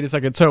 Oh, wait a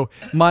second. So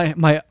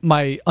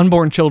my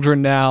unborn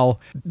children now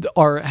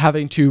are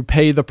having to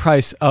pay the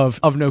price of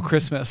no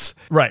Christmas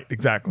Right.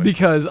 Exactly.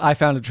 because I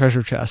found a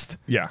treasure chest.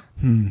 yeah.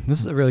 This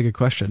is a really good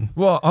question.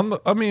 Well, on the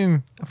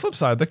flip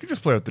side, they could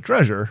just play with the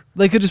treasure.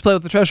 They could just play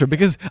with the treasure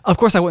because, of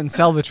course, I wouldn't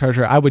sell the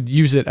treasure. I would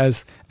use it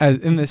as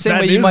in the same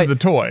That way you is might the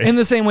toy. In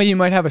the same way you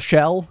might have a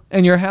shell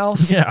in your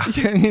house. Yeah.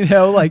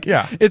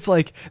 Yeah. It's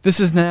like this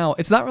is now.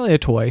 It's not really a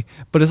toy,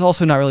 but it's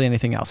also not really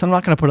anything else. I'm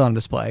not going to put it on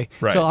display,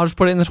 Right. so I'll just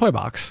put it in the toy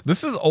box.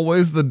 This is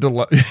always the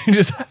dilemma.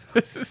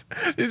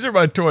 These are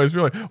my toys.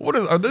 Be like,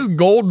 are those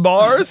gold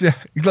bars? Yeah.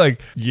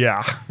 Like,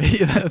 yeah.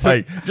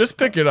 Like, just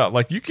pick it up.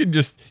 Like, you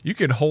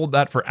could hold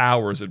that for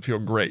hours and feel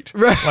great.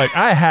 Right. Like,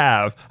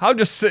 I'll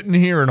just sit in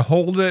here and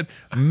hold it.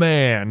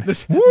 Man.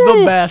 The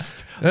Woo!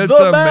 best. It's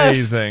The best.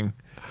 amazing.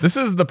 This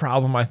is the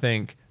problem I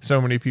think so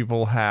many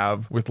people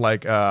have with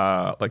like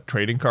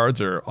trading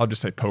cards, or I'll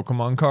just say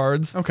Pokemon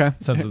cards. Okay.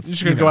 Since it's You're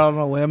just gonna go out on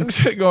a limb. I'm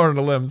just gonna go out on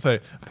a limb and say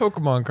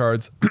Pokemon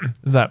cards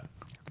is that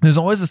there's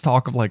always this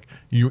talk of like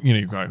you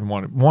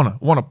want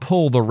to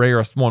pull the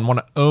rarest one, want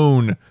to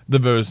own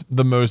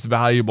the most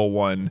valuable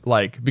one,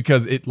 like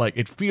because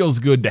it feels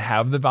good to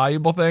have the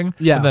valuable thing.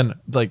 Yeah. But then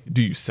like,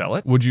 do you sell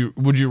it? Would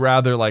you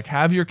rather like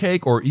have your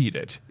cake or eat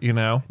it? You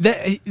know,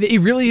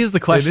 it really is the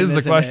question. It is the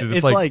isn't question. It?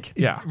 It's like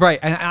yeah, right.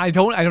 And I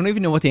don't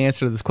even know what the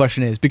answer to this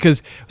question is,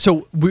 because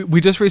so we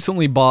just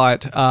recently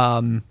bought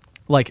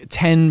like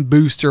 10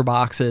 booster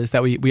boxes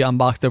that we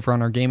unboxed over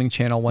on our gaming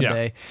channel one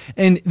day.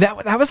 And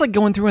that was like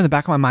going through in the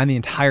back of my mind the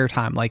entire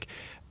time. Like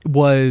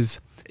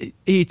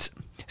it's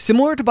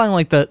similar to buying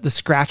like the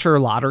scratcher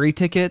lottery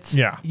tickets.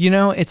 Yeah. You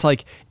know, it's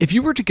like if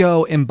you were to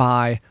go and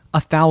buy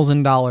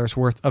 $1,000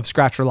 worth of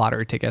scratcher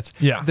lottery tickets,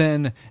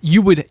 then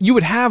you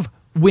would have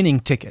winning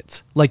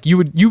tickets. Like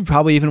you'd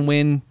probably even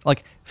win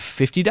like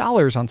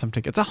 $50 on some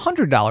tickets,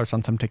 $100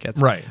 on some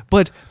tickets. Right.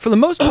 But for the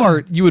most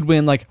part, you would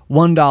win like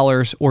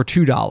 $1 or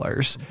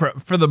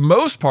 $2. For the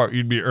most part,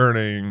 you'd be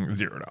earning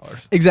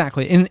 $0.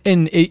 Exactly.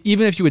 And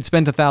even if you would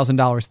spend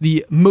 $1,000,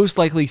 the most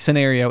likely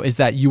scenario is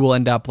that you will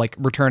end up like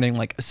returning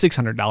like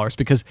 $600,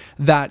 because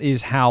that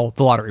is how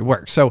the lottery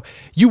works. So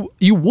you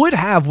would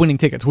have winning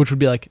tickets, which would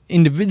be like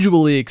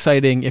individually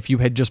exciting if you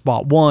had just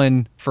bought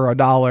one for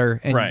 $1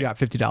 and you got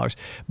 $50.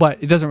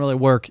 But it doesn't really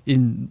work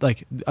in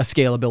like a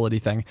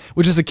scalability thing,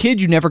 which as a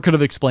kid you never could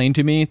have explained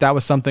to me. That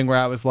was something where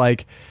I was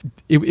like,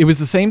 it was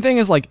the same thing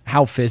as like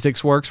how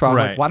physics works, where I was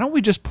like, why don't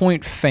we just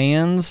point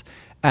fans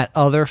at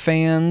other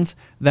fans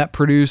that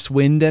produce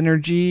wind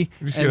energy?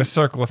 You just get a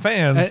circle of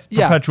fans,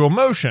 perpetual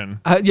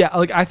motion.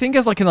 Like I think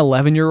as like an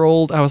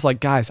 11-year-old, I was like,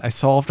 guys, I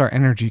solved our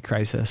energy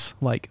crisis.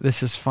 Like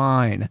this is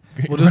fine.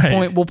 We'll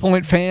just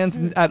point fans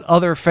at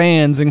other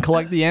fans and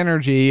collect the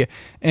energy,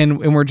 and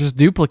we're just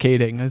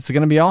duplicating. It's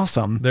gonna be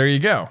awesome. There you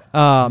go.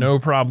 No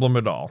problem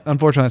at all.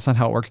 Unfortunately, that's not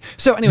how it works.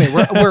 So anyway,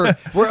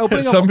 we're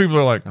opening. Some people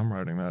are like, I'm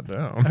writing that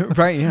down.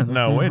 Right? Yeah.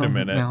 No, wait a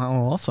minute. How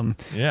awesome.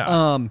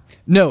 Yeah.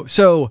 No.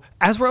 So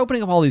as we're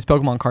opening up all these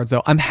Pokemon cards,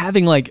 though, I'm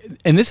having like,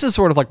 and this is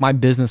sort of like my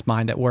business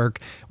mind at work,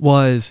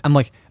 I'm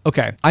like,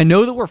 okay, I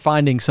know that we're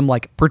finding some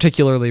like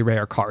particularly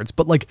rare cards,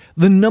 but like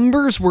the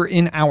numbers were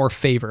in our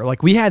favor.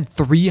 Like we had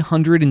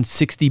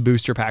 360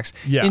 booster packs.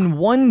 Yeah. In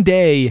one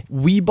day,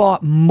 we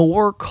bought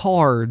more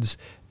cards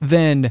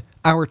than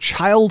our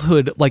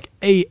childhood, like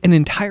an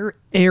entire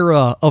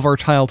era of our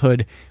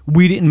childhood.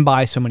 We didn't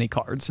buy so many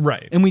cards.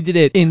 Right. And we did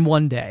it in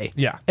one day.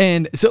 Yeah.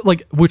 And so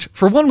like, which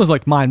for one was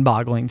like mind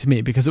boggling to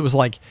me, because it was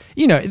like,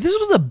 you know, this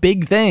was a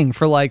big thing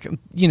for like,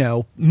 you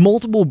know,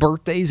 multiple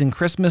birthdays and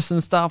Christmas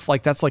and stuff.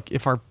 Like that's like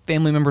if our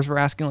family members were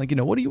asking like, you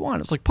know, what do you want?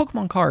 It was like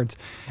Pokemon cards.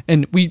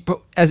 And we,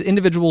 as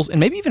individuals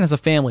and maybe even as a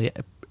family,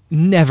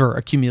 never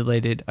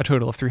accumulated a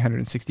total of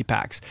 360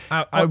 packs.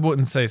 I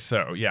wouldn't say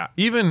so. Yeah.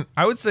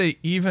 I would say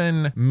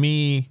even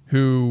me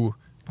who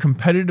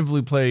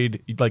competitively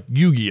played like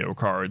Yu-Gi-Oh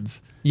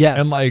cards.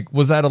 Yes. And like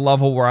was at a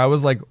level where I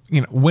was like,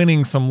 you know,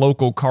 winning some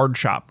local card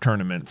shop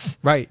tournaments.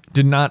 Right.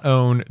 Did not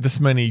own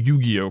this many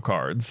Yu-Gi-Oh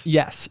cards.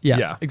 Yes,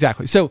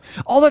 exactly. So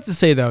all that to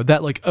say though,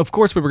 that like, of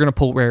course we were going to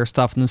pull rare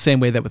stuff in the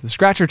same way that with the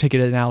scratcher ticket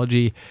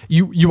analogy,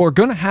 you are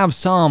going to have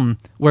some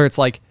where it's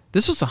like,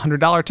 this was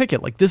 $100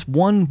 ticket. Like this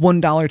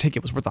 $1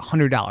 ticket was worth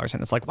 $100.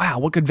 And it's like, wow,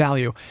 what good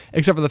value.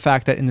 Except for the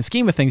fact that in the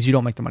scheme of things, you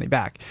don't make the money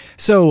back.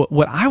 So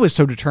what I was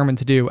so determined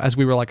to do as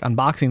we were like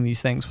unboxing these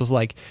things was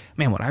like,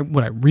 man, what I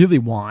really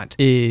want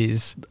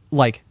is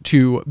like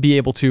to be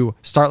able to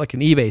start like an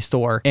eBay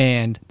store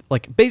and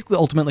like basically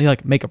ultimately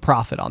like make a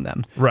profit on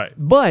them. Right.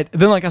 But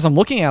then like as I'm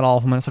looking at all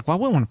of them, and it's like, well, I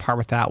wouldn't want to part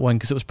with that one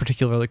because it was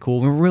particularly cool.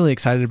 We were really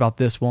excited about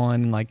this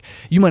one. And like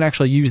you might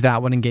actually use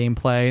that one in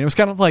gameplay. And it was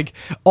kind of like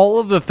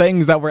all of the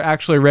things that were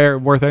actually rare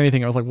and worth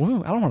anything. I was like,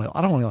 well, I don't want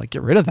to like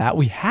get rid of that.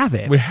 We have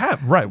it. We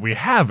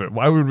have it.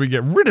 Why would we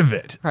get rid of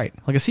it? Right.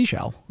 Like a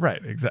seashell.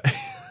 Right. Exactly.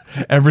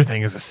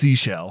 Everything is a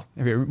seashell.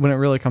 When it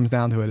really comes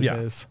down to it, it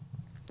is.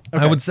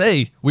 Okay. I would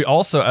say we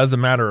also, as a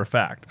matter of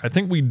fact, I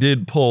think we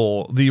did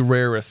pull the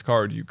rarest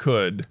card you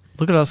could.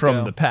 Look at us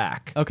from the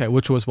pack. Okay,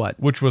 which was what?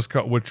 Which was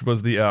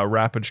the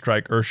Rapid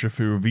Strike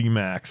Urshifu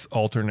VMAX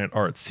alternate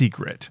art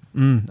secret.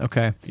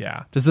 Okay.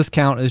 Yeah. Does this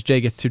count as Jay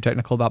gets too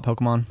technical about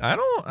Pokemon? I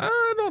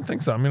don't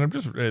think so. I mean,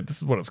 this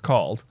is what it's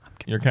called.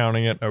 You're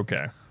counting it.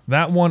 Okay.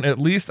 That one, at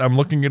least I'm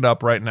looking it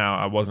up right now.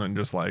 I wasn't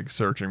just like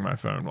searching my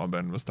phone while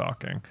Ben was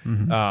talking.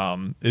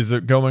 Mm-hmm. Is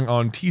it going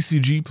on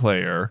TCG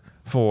Player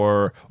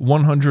for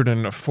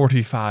 $145?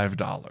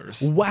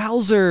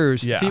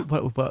 Wowzers! Yeah. See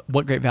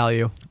what great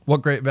value.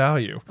 What great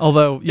value.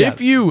 Although,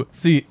 if you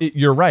see,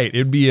 you're right.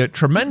 It'd be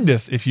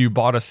tremendous if you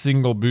bought a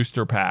single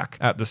booster pack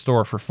at the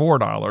store for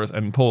 $4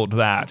 and pulled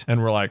that,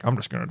 and we're like, I'm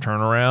just going to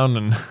turn around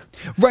and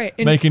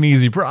make an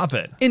easy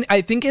profit. And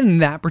I think in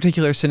that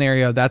particular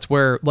scenario, that's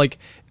where like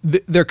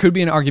there could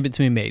be an argument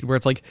to be made where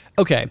it's like,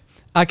 okay,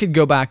 I could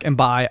go back and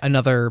buy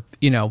another,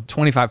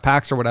 25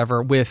 packs or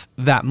whatever with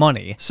that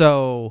money.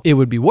 So it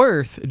would be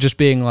worth just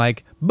being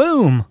like,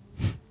 boom,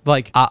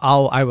 like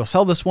I will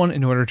sell this one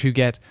in order to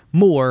get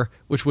more,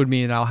 which would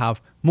mean I'll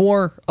have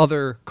more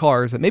other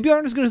cars that maybe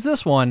aren't as good as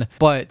this one,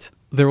 but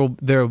will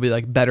be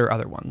like better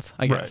other ones,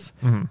 I guess.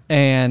 Right. Mm-hmm.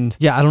 And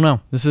yeah, I don't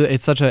know.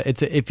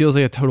 It feels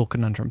like a total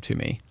conundrum to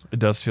me. It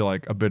does feel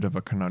like a bit of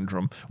a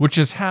conundrum, which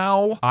is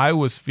how I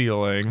was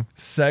feeling.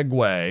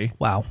 Segue.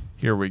 Wow.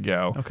 Here we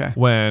go. Okay.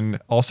 When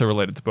also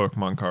related to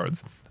Pokemon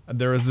cards,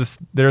 there's this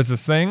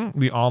thing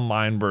the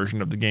online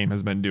version of the game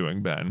has been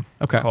doing, Ben.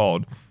 Okay.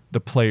 Called the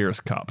Players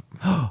Cup.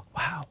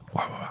 Wow.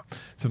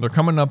 So they're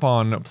coming up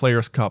on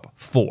Players Cup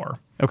 4.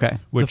 Okay.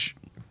 Which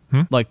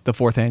Like the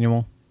 4th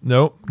annual.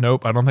 Nope.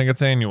 I don't think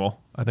it's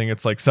annual. I think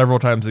it's like several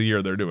times a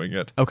year they're doing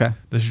it. Okay.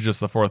 This is just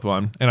the 4th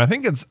one. And I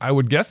think I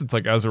would guess it's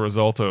like as a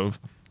result of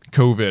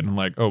COVID and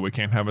like, oh, we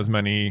can't have as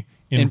many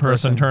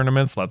in-person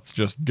tournaments. Let's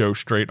just go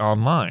straight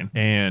online.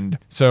 And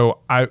so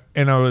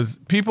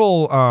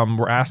people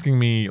were asking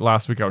me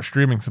last week, I was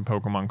streaming some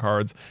Pokemon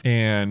cards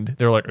and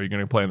they're like, are you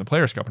going to play in the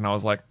Players Cup? And I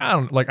was like, I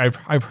don't like,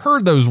 I've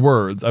heard those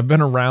words. I've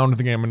been around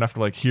the game enough to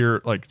like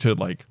hear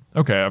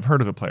okay, I've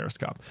heard of the Players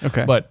Cup.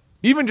 Okay. But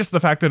even just the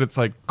fact that it's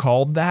like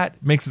called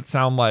that makes it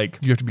sound like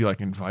you have to be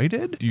like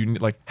invited. Do you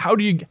like, how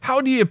do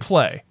you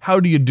play? How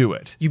do you do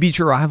it? You beat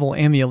your rival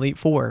and the Elite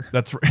Four.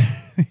 That's right.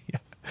 Yeah.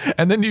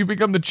 And then you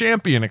become the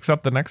champion,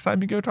 except the next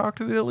time you go talk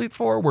to the Elite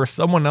Four where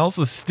someone else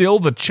is still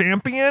the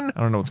champion. I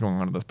don't know what's going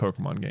on in those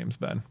Pokemon games,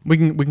 Ben. We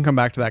can come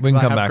back to that. We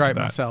can come I back have to gripe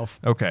that myself.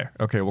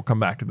 Okay, we'll come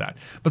back to that.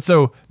 But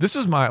so this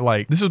was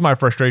my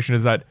frustration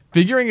is that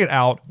figuring it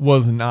out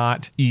was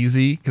not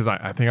easy because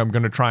I think I'm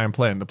going to try and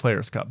play in the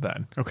Players Cup,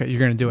 Ben. Okay, you're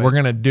going to do it. We're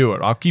going to do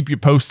it. I'll keep you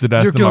posted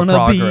as You're to my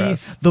gonna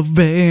progress. be the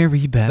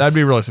very best. That'd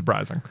be really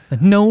surprising.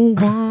 That no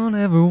one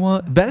ever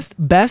was.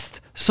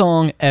 Best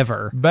song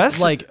ever.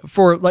 Best? Like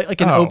for like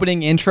an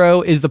opening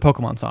intro is the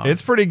Pokemon song.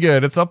 It's pretty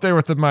good. It's up there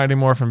with the Mighty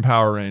Morphin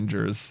Power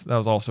Rangers. That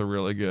was also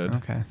really good.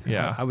 Okay.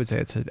 Yeah. I would say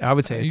it's a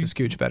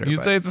scooch better. You'd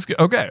but- say it's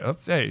a okay.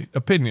 Let's say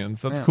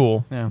opinions. That's Yeah.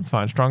 cool. Yeah. That's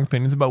fine. Strong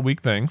opinions about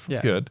weak things. That's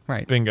Yeah. good.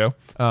 Right. Bingo.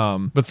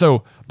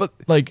 But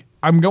like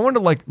I'm going to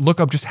like look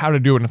up just how to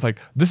do it. And it's like,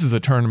 this is a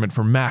tournament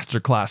for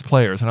masterclass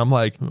players. And I'm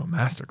like, ooh,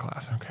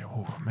 masterclass. Okay.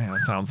 Oh man,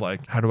 that sounds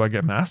like, how do I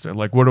get master?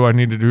 Like, what do I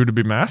need to do to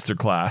be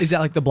masterclass? Is that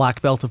like the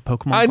black belt of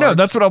Pokemon? I know. cards?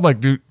 That's what I'm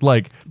like, dude.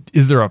 Like,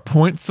 is there a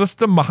point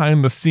system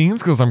behind the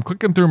scenes? Because I'm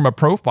clicking through my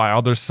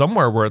profile. There's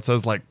somewhere where it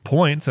says like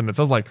points and it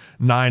says like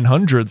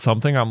 900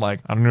 something. I'm like,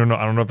 I don't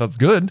know if that's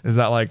good. Is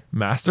that like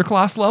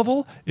masterclass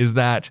level? Is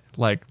that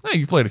like, hey,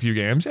 you've played a few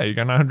games. Yeah, you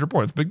got 900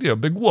 points. Big deal.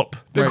 Big whoop.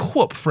 Big Right.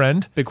 whoop,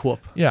 friend. Big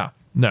whoop. Yeah.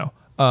 No.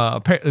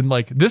 And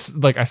like this,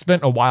 like I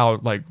spent a while,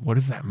 like, what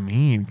does that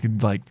mean?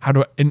 Like, how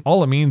do I, and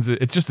all it means,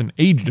 it's just an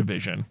age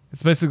division.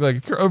 It's basically like,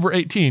 if you're over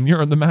 18,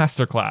 you're in the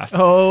master class.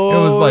 Oh,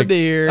 it was like,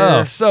 dear.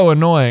 Oh, so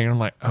annoying. And I'm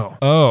like,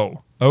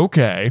 oh,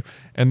 okay.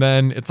 And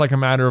then it's like a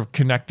matter of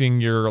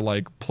connecting your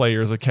like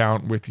player's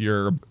account with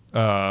your,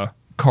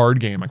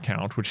 card game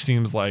account, which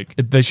seems like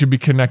they should be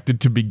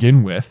connected to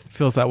begin with.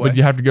 Feels that way. But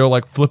you have to go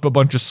like flip a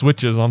bunch of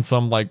switches on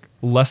some like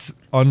less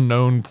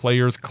unknown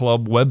players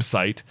club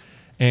website.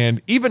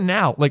 And even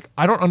now, like,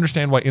 I don't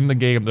understand why in the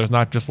game there's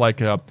not just like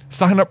a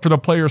sign up for the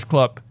Players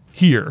Club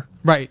here.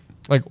 Right.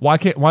 Like, why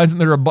isn't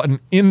there a button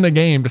in the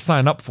game to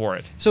sign up for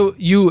it? So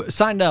you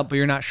signed up, but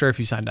you're not sure if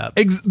you signed up.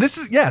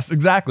 Yes,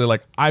 exactly.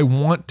 Like, I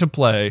want to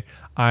play.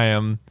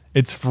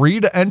 It's free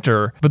to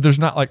enter, but there's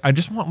not like, I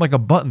just want like a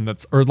button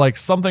or like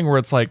something where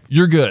it's like,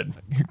 you're good.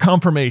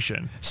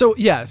 Confirmation. So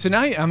yeah, so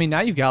now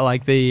you've got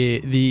like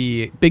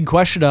the big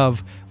question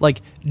of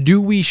like,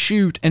 do we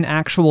shoot an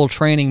actual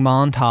training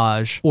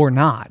montage or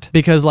not?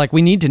 Because like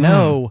we need to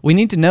know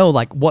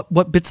like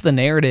what bits of the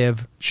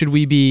narrative should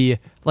we be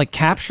like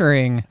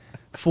capturing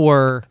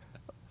for,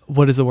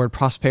 what is the word,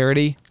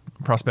 prosperity?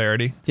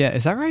 Prosperity. Yeah,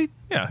 is that right?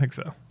 Yeah, I think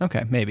so.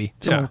 Okay, maybe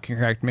someone Yeah. can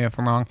correct me if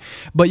I'm wrong,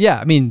 but yeah,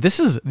 I mean this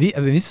is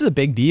a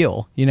big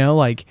deal. You know,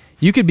 like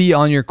you could be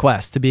on your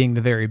quest to being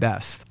the very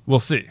best. We'll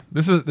see.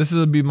 This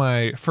will be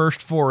my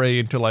first foray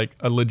into like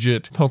a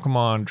legit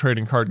Pokemon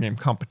trading card game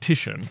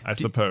competition, I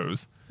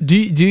suppose. Do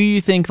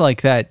you think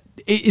like that?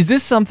 Is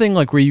this something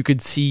like where you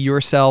could see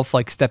yourself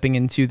like stepping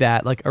into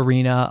that like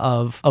arena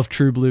of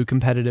true blue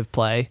competitive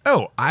play?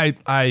 Oh, I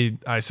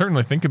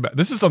certainly think about,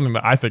 this is something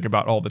that I think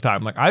about all the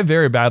time. Like, I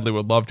very badly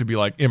would love to be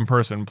like in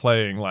person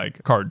playing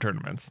like card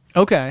tournaments.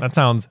 Okay. That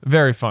sounds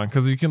very fun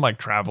because you can like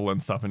travel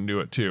and stuff and do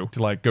it too,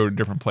 to like go to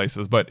different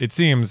places. But it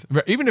seems,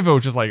 even if it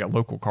was just like at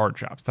local card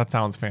shops, that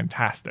sounds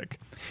fantastic.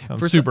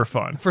 Sounds super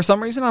fun. For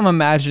some reason, I'm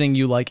imagining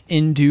you like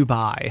in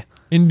Dubai.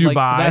 In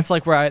Dubai.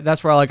 Like,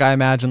 that's where I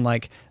imagine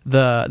like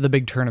the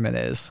big tournament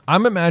is.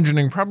 I'm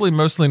imagining probably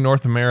mostly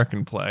North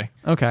American play.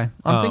 Okay.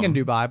 I'm thinking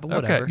Dubai, but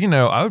whatever. Okay,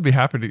 I would be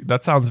happy to.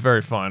 That sounds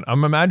very fun.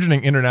 I'm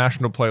imagining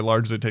international play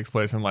largely takes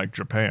place in like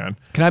Japan.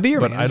 Can I be your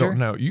but manager? I don't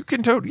know. You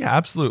can yeah,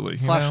 absolutely.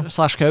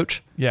 Slash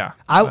coach? Yeah.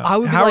 I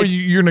would be how like, are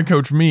you're gonna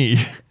coach me?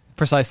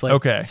 Precisely.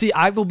 Okay. See,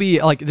 I will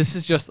be like, this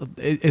is just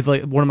it's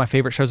like one of my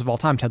favorite shows of all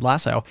time, Ted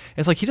Lasso.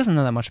 It's like he doesn't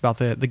know that much about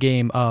the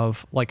game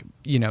of like,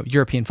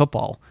 European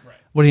football. Right.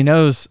 What he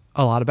knows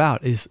a lot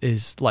about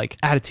is like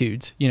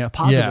attitudes,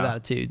 positive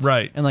attitudes.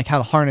 Right. And like how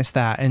to harness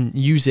that and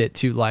use it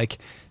to like,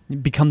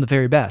 become the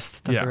very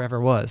best that Yeah. there ever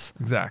was.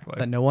 Exactly.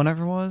 That no one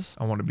ever was?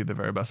 I want to be the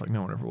very best like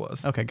no one ever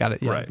was. Okay, got it.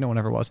 Yeah, Right. no one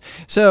ever was.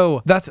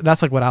 So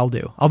that's like what I'll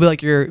do. I'll be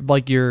like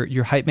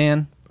your hype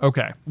man,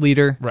 Okay.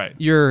 leader. Right.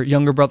 Your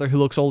younger brother who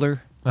looks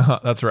older.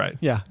 That's right.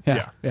 Yeah.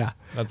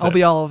 That's I'll it.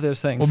 be all of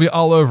those things. We'll be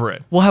all over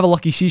it. We'll have a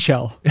lucky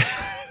seashell.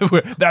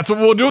 That's what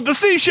we'll do with the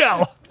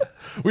seashell.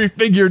 We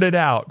figured it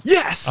out.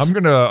 Yes. I'm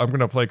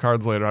gonna play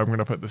cards later. I'm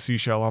gonna put the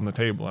seashell on the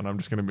table, and I'm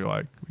just gonna be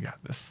like, "We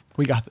got this.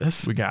 We got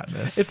this. We got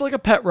this." It's like a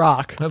pet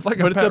rock. It's like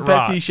a but pet it's a pet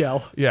rock.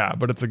 seashell. Yeah,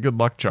 but it's a good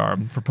luck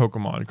charm for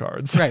Pokemon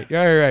cards. Right.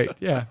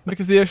 Yeah.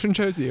 Because the ocean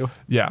chose you.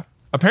 Yeah.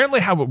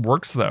 Apparently, how it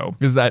works though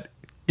is that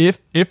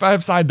if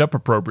I've signed up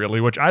appropriately,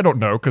 which I don't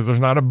know because there's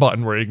not a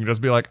button where you can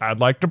just be like, "I'd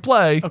like to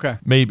play." Okay.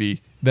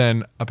 Maybe.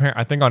 Then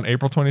I think on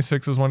April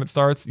 26th is when it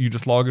starts. You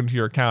just log into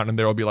your account and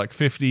there will be like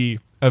 50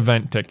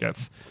 event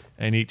tickets.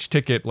 And each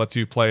ticket lets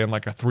you play in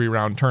like a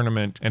 3-round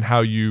tournament, and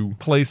how you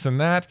place in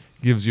that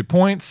gives you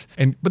points.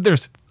 But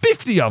there's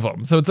 50 of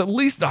them, so it's at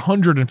least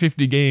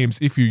 150 games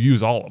if you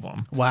use all of them.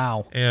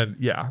 Wow. And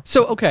yeah,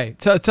 So, okay,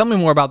 tell me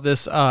more about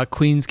this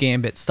Queen's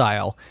Gambit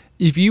style.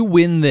 If you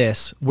win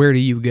this, where do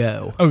you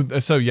go? oh,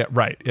 so yeah,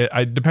 right.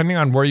 Depending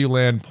on where you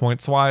land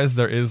points wise,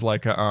 there is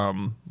like a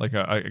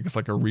I guess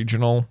like a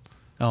regional,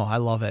 Oh, I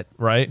love it.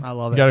 right? I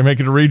love You it. got to make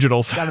it to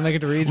regionals. Got to make it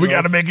to regionals. We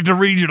got to make it to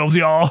regionals,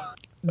 y'all.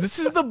 This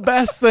is the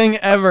best thing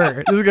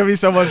ever. This is going to be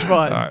so much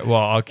fun. All right. Well,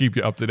 I'll keep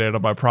you up to date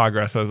on my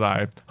progress as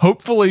I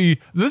hopefully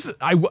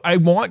I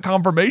want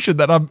confirmation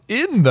that I'm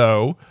in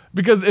though,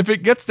 because if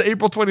it gets to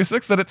April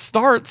 26th that it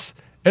starts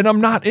and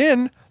I'm not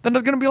in, then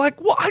it's gonna be like,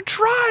 well, I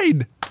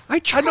tried. I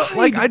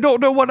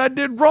don't know what I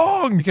did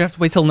wrong. You're going to have to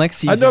wait till next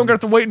season. I know I'm gonna have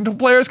to wait until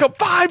players come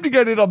 5 to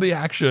get in on the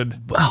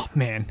action. Oh,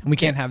 man. We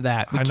can't have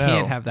that. We I know.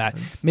 can't have that.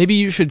 Maybe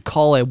you should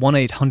call a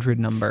 1-800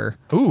 number.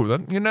 Ooh,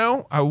 that,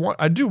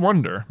 I do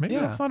wonder. Maybe Yeah.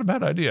 that's not a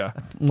bad idea.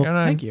 Well, And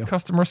thank you.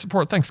 Customer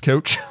support. Thanks,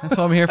 coach. That's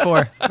what I'm here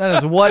for. That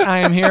is what I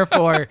am here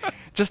for.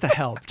 Just to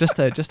help, just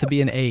to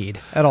be an aid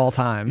at all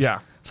times. Yeah.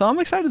 So I'm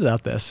excited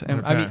about this. And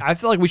I Okay. mean, I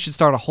feel like we should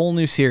start a whole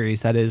new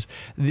series that is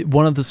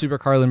one of the Super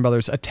Carlin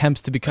brothers attempts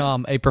to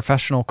become a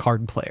professional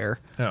card player.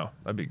 Oh,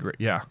 that'd be great.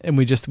 Yeah. And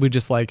we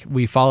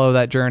follow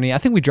that journey. I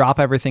think we drop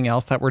everything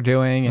else that we're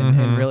doing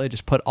and really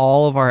just put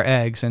all of our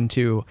eggs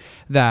into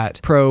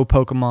that pro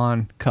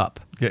Pokemon Cup.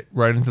 Get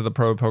right into the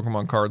pro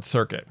Pokemon card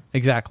circuit.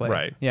 Exactly.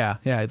 Right. Yeah.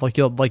 Like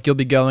you'll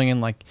be going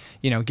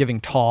and giving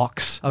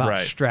talks about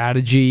Right.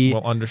 strategy.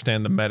 We'll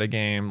understand the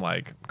metagame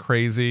like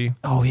crazy.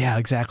 Oh yeah,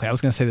 exactly. I was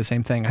gonna say the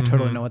same thing. I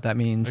totally know what that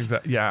means.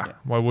 Yeah.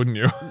 Why wouldn't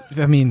you?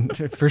 I mean,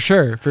 for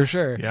sure.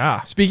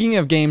 Yeah. Speaking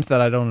of games that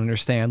I don't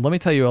understand, let me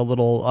tell you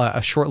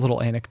a short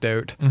little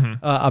anecdote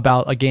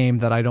about a game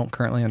that I don't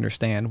currently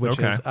understand, which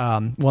Okay. is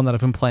one that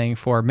I've been playing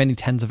for many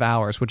tens of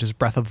hours, which is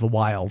Breath of the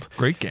Wild.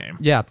 Great game.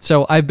 Yeah,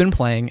 so I've been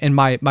playing, and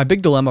my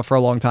big dilemma for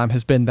a long time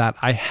has been that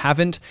I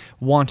haven't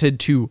wanted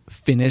to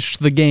finish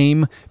the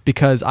game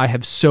because I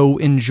have so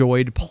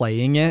enjoyed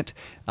playing it.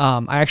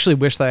 I actually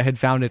wish that I had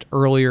found it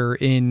earlier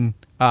in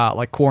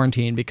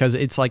quarantine, because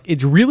it's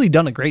really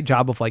done a great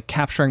job of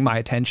capturing my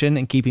attention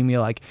and keeping me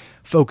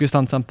focused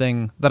on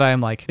something that I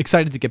am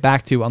excited to get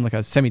back to on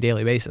a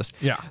semi-daily basis.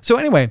 Yeah. So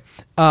anyway,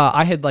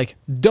 I had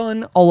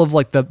done all of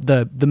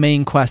the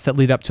main quests that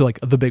lead up to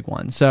the big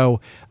one. So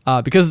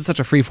because it's such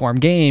a free-form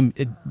game,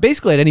 it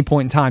basically at any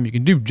point in time you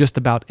can do just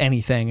about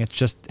anything. It's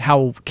just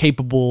how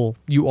capable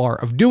you are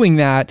of doing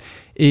that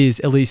is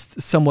at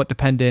least somewhat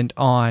dependent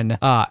on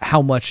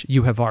how much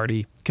you have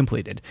already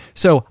completed.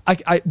 So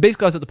I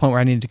basically was at the point where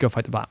I needed to go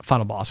fight the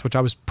final boss, which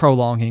I was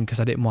prolonging because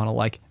I didn't want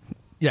to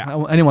I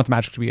didn't want the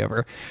magic to be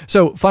over.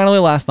 So finally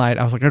last night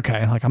I was like,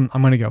 okay, I'm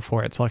going to go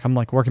for it. So I'm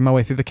working my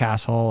way through the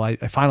castle. I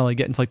finally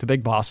get into the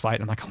big boss fight,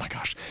 and I'm like, oh my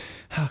gosh,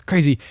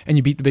 crazy. And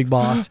you beat the big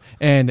boss,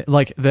 and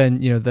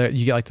then you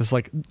get this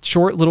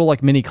short little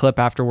mini clip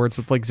afterwards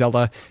with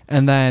Zelda,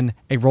 and then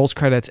it rolls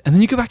credits, and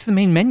then you go back to the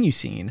main menu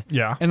scene.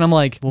 Yeah. And I'm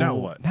like,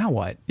 well, now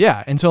what?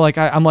 Yeah. And so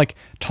I'm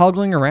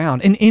toggling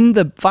around, and in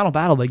the final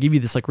battle they give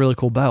you this really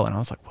cool bow, and I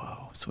was like,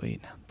 whoa,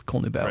 sweet.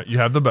 Cool new bow. Right. You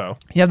have the bow.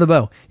 You have the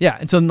bow. Yeah.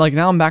 And so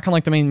now I'm back on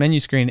the main menu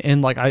screen,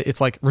 and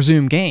it's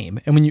resume game.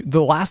 And when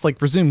the last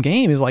resume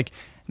game is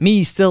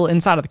me still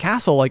inside of the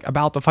castle,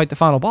 about to fight the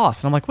final boss.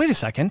 And I'm like, wait a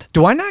second,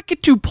 do I not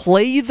get to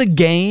play the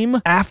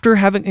game after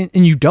having,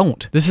 and you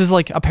don't. This is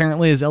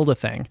apparently a Zelda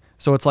thing.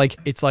 So it's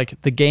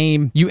the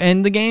game, you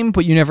end the game,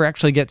 but you never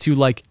actually get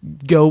to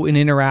go and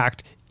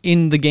interact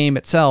in the game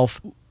itself.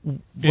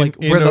 Where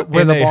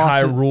the boss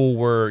high rule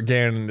where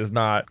Ganon is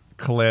not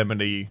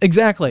Calamity.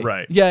 Exactly.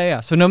 Right. Yeah.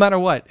 So no matter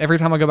what, every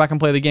time I go back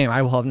and play the game,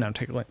 I will have now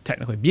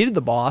technically beaten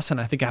the boss,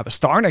 and I think I have a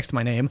star next to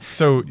my name.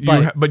 So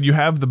but you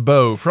have the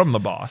bow from the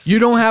boss. You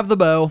don't have the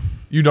bow.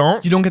 You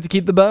don't? You don't get to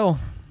keep the bow.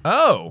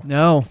 Oh.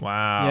 No.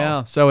 Wow.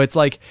 Yeah. So it's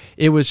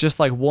it was just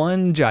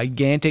one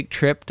gigantic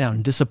trip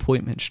down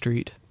Disappointment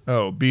Street.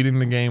 Oh, beating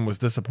the game was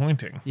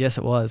disappointing. Yes,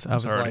 it was. I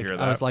sorry to hear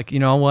that. was like, you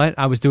know what?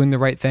 I was doing the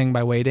right thing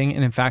by waiting,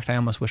 and in fact, I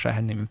almost wish I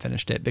hadn't even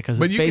finished it because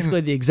But it's you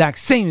basically the exact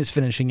same as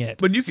finishing it.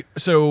 But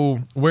so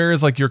where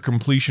is like your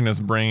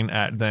completionist brain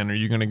at then? Are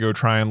you going to go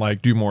try and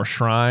like do more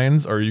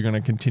shrines, or are you going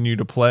to continue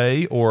to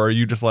play, or are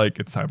you just like,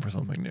 it's time for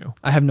something new?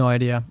 I have no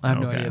idea. No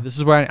Okay. idea. This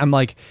is where I'm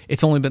like,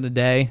 it's only been a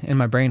day, and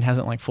my brain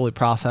hasn't like fully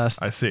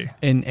processed. I see.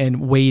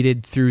 And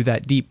waded through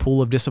that deep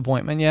pool of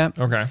disappointment yet.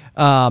 Okay.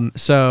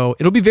 So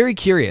it'll be very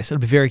curious. It'll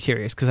be very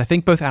curious because I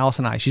think both Alice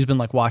and I, she's been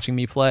like watching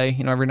me play,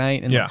 every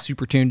night and Yeah. like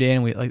super tuned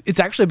in. We like, it's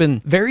actually been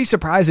very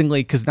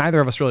surprisingly, because neither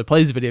of us really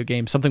plays video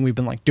games, something we've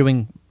been like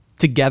doing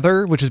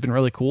together, which has been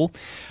really cool.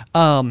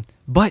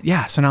 But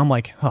yeah, so now I'm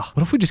like, what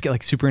if we just get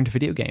like super into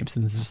video games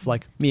and this is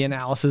like me and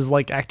Alice's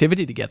like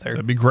activity together?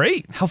 That'd be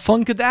great. How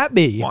fun could that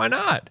be? Why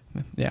not?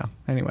 Yeah.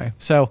 Anyway,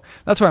 so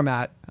that's where I'm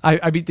at.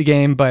 I beat the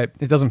game, but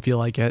it doesn't feel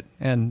like it,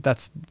 and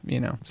that's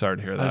Sorry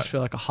to hear I that. just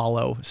feel like a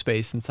hollow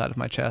space inside of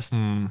my chest.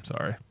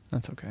 Sorry.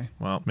 That's okay.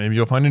 Well, maybe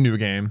you'll find a new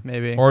game.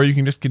 Maybe. Or you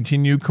can just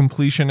continue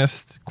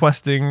completionist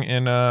questing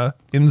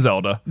in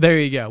Zelda. There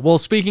you go. Well,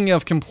 speaking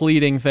of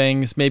completing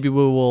things, maybe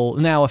we will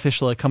now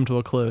officially come to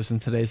a close in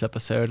today's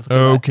episode. Look at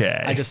Okay.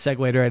 that. I just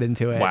segued right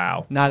into it.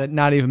 Wow.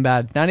 Not even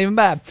bad. Not even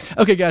bad.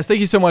 Okay, guys, thank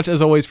you so much,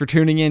 as always, for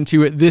tuning in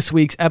to this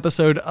week's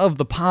episode of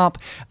The Pop.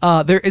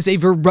 There is a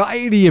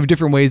variety of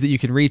different ways that you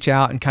can reach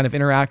out and kind of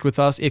interact with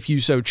us if you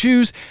so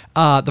choose.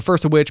 The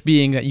first of which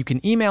being that you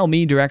can email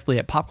me directly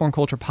at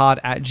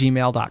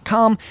popcornculturepod@gmail.com.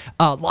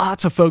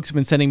 Lots of folks have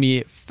been sending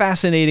me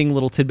fascinating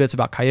little tidbits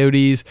about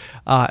coyotes,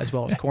 as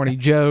well as corny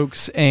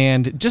jokes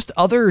and just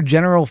other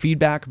general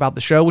feedback about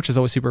the show, which is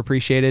always super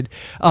appreciated.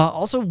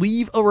 Also,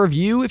 leave a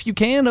review if you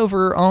can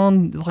over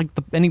on like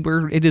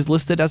anywhere it is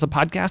listed as a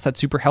podcast. That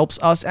super helps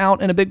us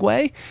out in a big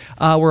way.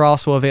 We're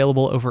also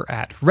available over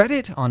at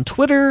Reddit, on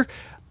Twitter,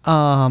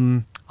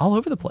 all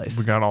over the place.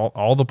 We got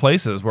all the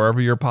places, wherever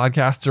your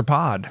podcasts are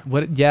pod.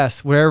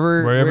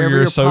 Wherever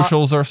your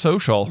socials are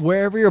social.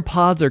 wherever your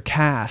pods are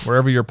cast.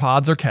 Wherever your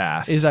pods are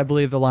cast. Is, I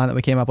believe, the line that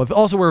we came up with.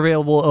 Also, we're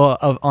available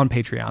on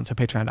Patreon, so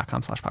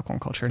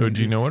patreon.com/popcornculture. Oh,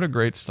 do you know what a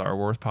great Star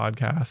Wars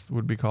podcast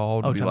would be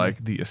called? It'd be tell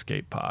like The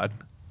Escape Pod.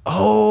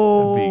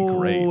 Oh, That'd be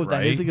great, right?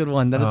 That is a good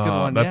one. That is a good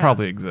one. That yeah.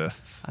 probably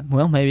exists.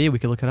 Well, maybe we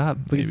could look it up.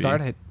 We Maybe. could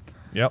start it.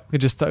 Yep. We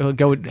could just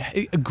go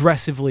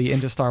aggressively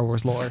into Star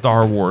Wars lore.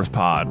 Star Wars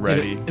pod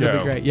ready. It'll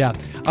be great. Yeah.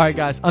 All right,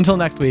 guys. Until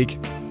next week.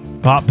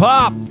 Pop,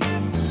 pop.